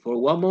stop for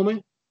one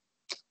moment.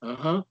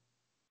 Let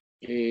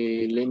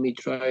me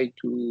try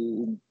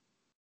to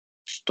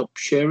stop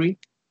sharing.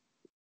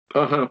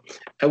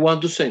 I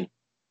want to send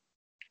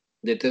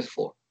the test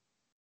 4.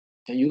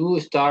 And you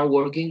start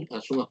working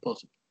as soon as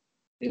possible.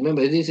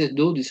 Remember, this is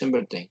due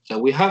December 10th. So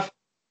we have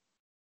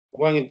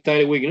one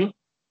entire week, no,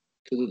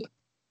 to do that.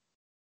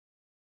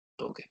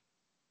 Okay.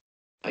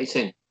 I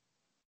send.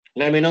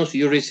 Let me know if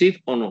you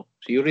receive or no.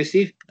 If you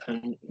receive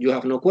and you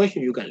have no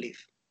question, you can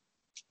leave.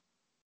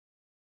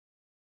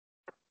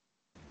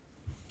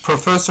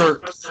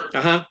 Professor,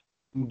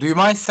 do you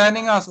mind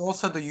sending us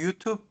also the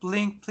YouTube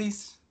link,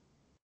 please?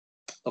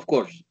 Of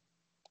course.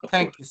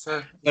 Thank you,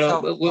 sir.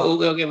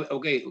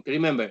 Okay.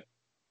 Remember,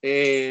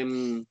 I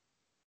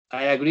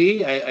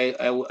agree.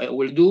 I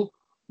will do,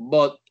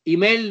 but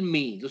email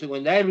me. So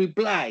when I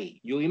reply,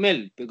 you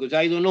email because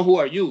I don't know who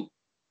are you.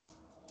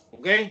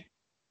 Okay?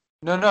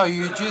 No.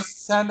 You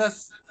just send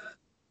us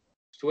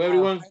to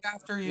everyone. Right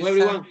after you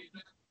everyone.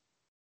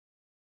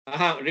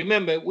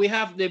 Remember, we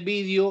have the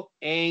video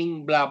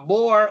in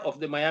Blackboard of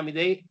the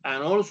Miami-Dade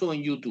and also on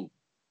YouTube.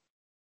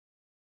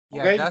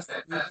 Yeah, okay? That's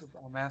the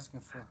YouTube I'm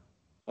asking for.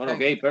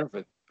 Okay,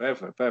 perfect.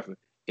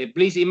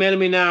 Please email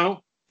me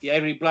now. I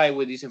reply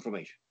with this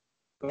information.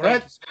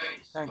 Correct?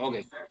 Thank okay,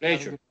 you.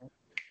 pleasure.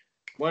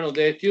 Bueno,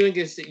 the student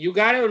is, you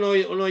got it or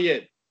no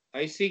yet?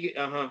 I see,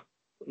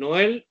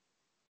 Noel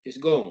is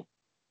gone.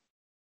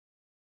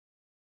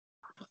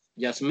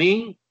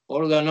 Yasmin,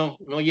 Olga, no,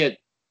 not yet.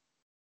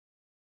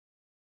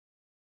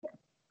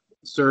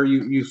 Sir,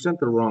 you sent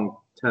the wrong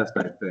test,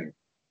 I think.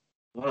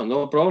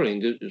 No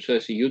problem. It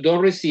says you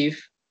don't receive.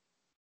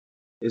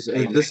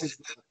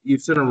 You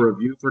sent a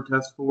review for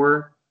test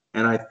 4,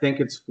 and I think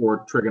it's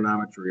for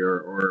trigonometry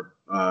or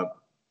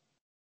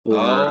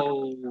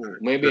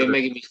maybe I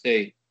make a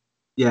mistake.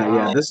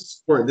 Yeah. This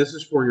is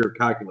for your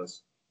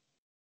calculus.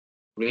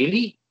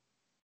 Really?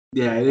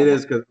 Yeah, it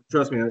is, because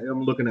trust me,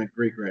 I'm looking at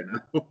Greek right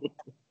now.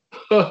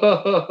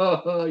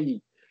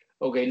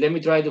 Okay, let me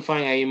try to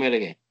find an email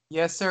again.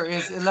 Yes, sir.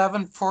 It's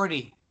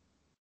 11:40.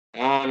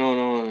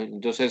 No.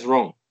 Entonces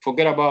wrong.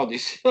 Forget about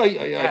this.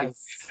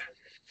 Yes.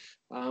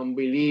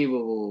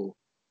 Unbelievable.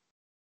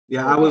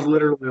 Yeah, okay. I was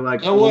literally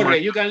like, don't worry,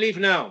 you can leave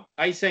now.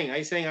 I sang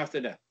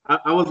after that.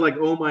 I was like,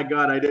 oh my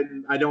God, I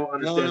don't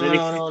understand anything.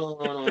 No.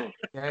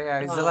 Yeah,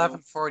 it's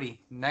 11:40.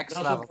 Next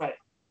level.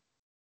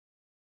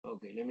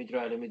 Okay, let me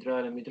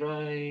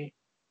try.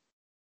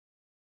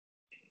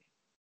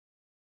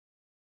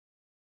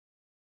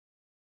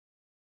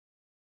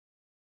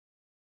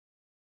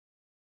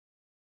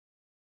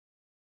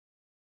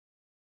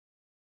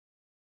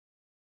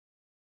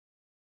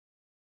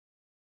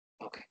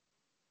 Okay.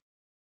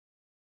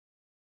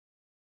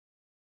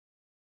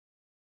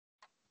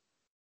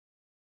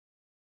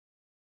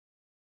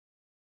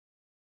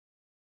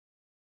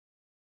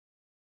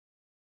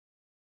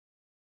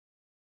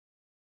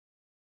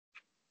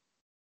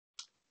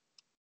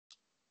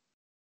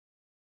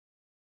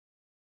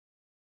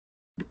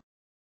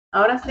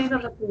 Ahora sí lo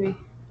recibí.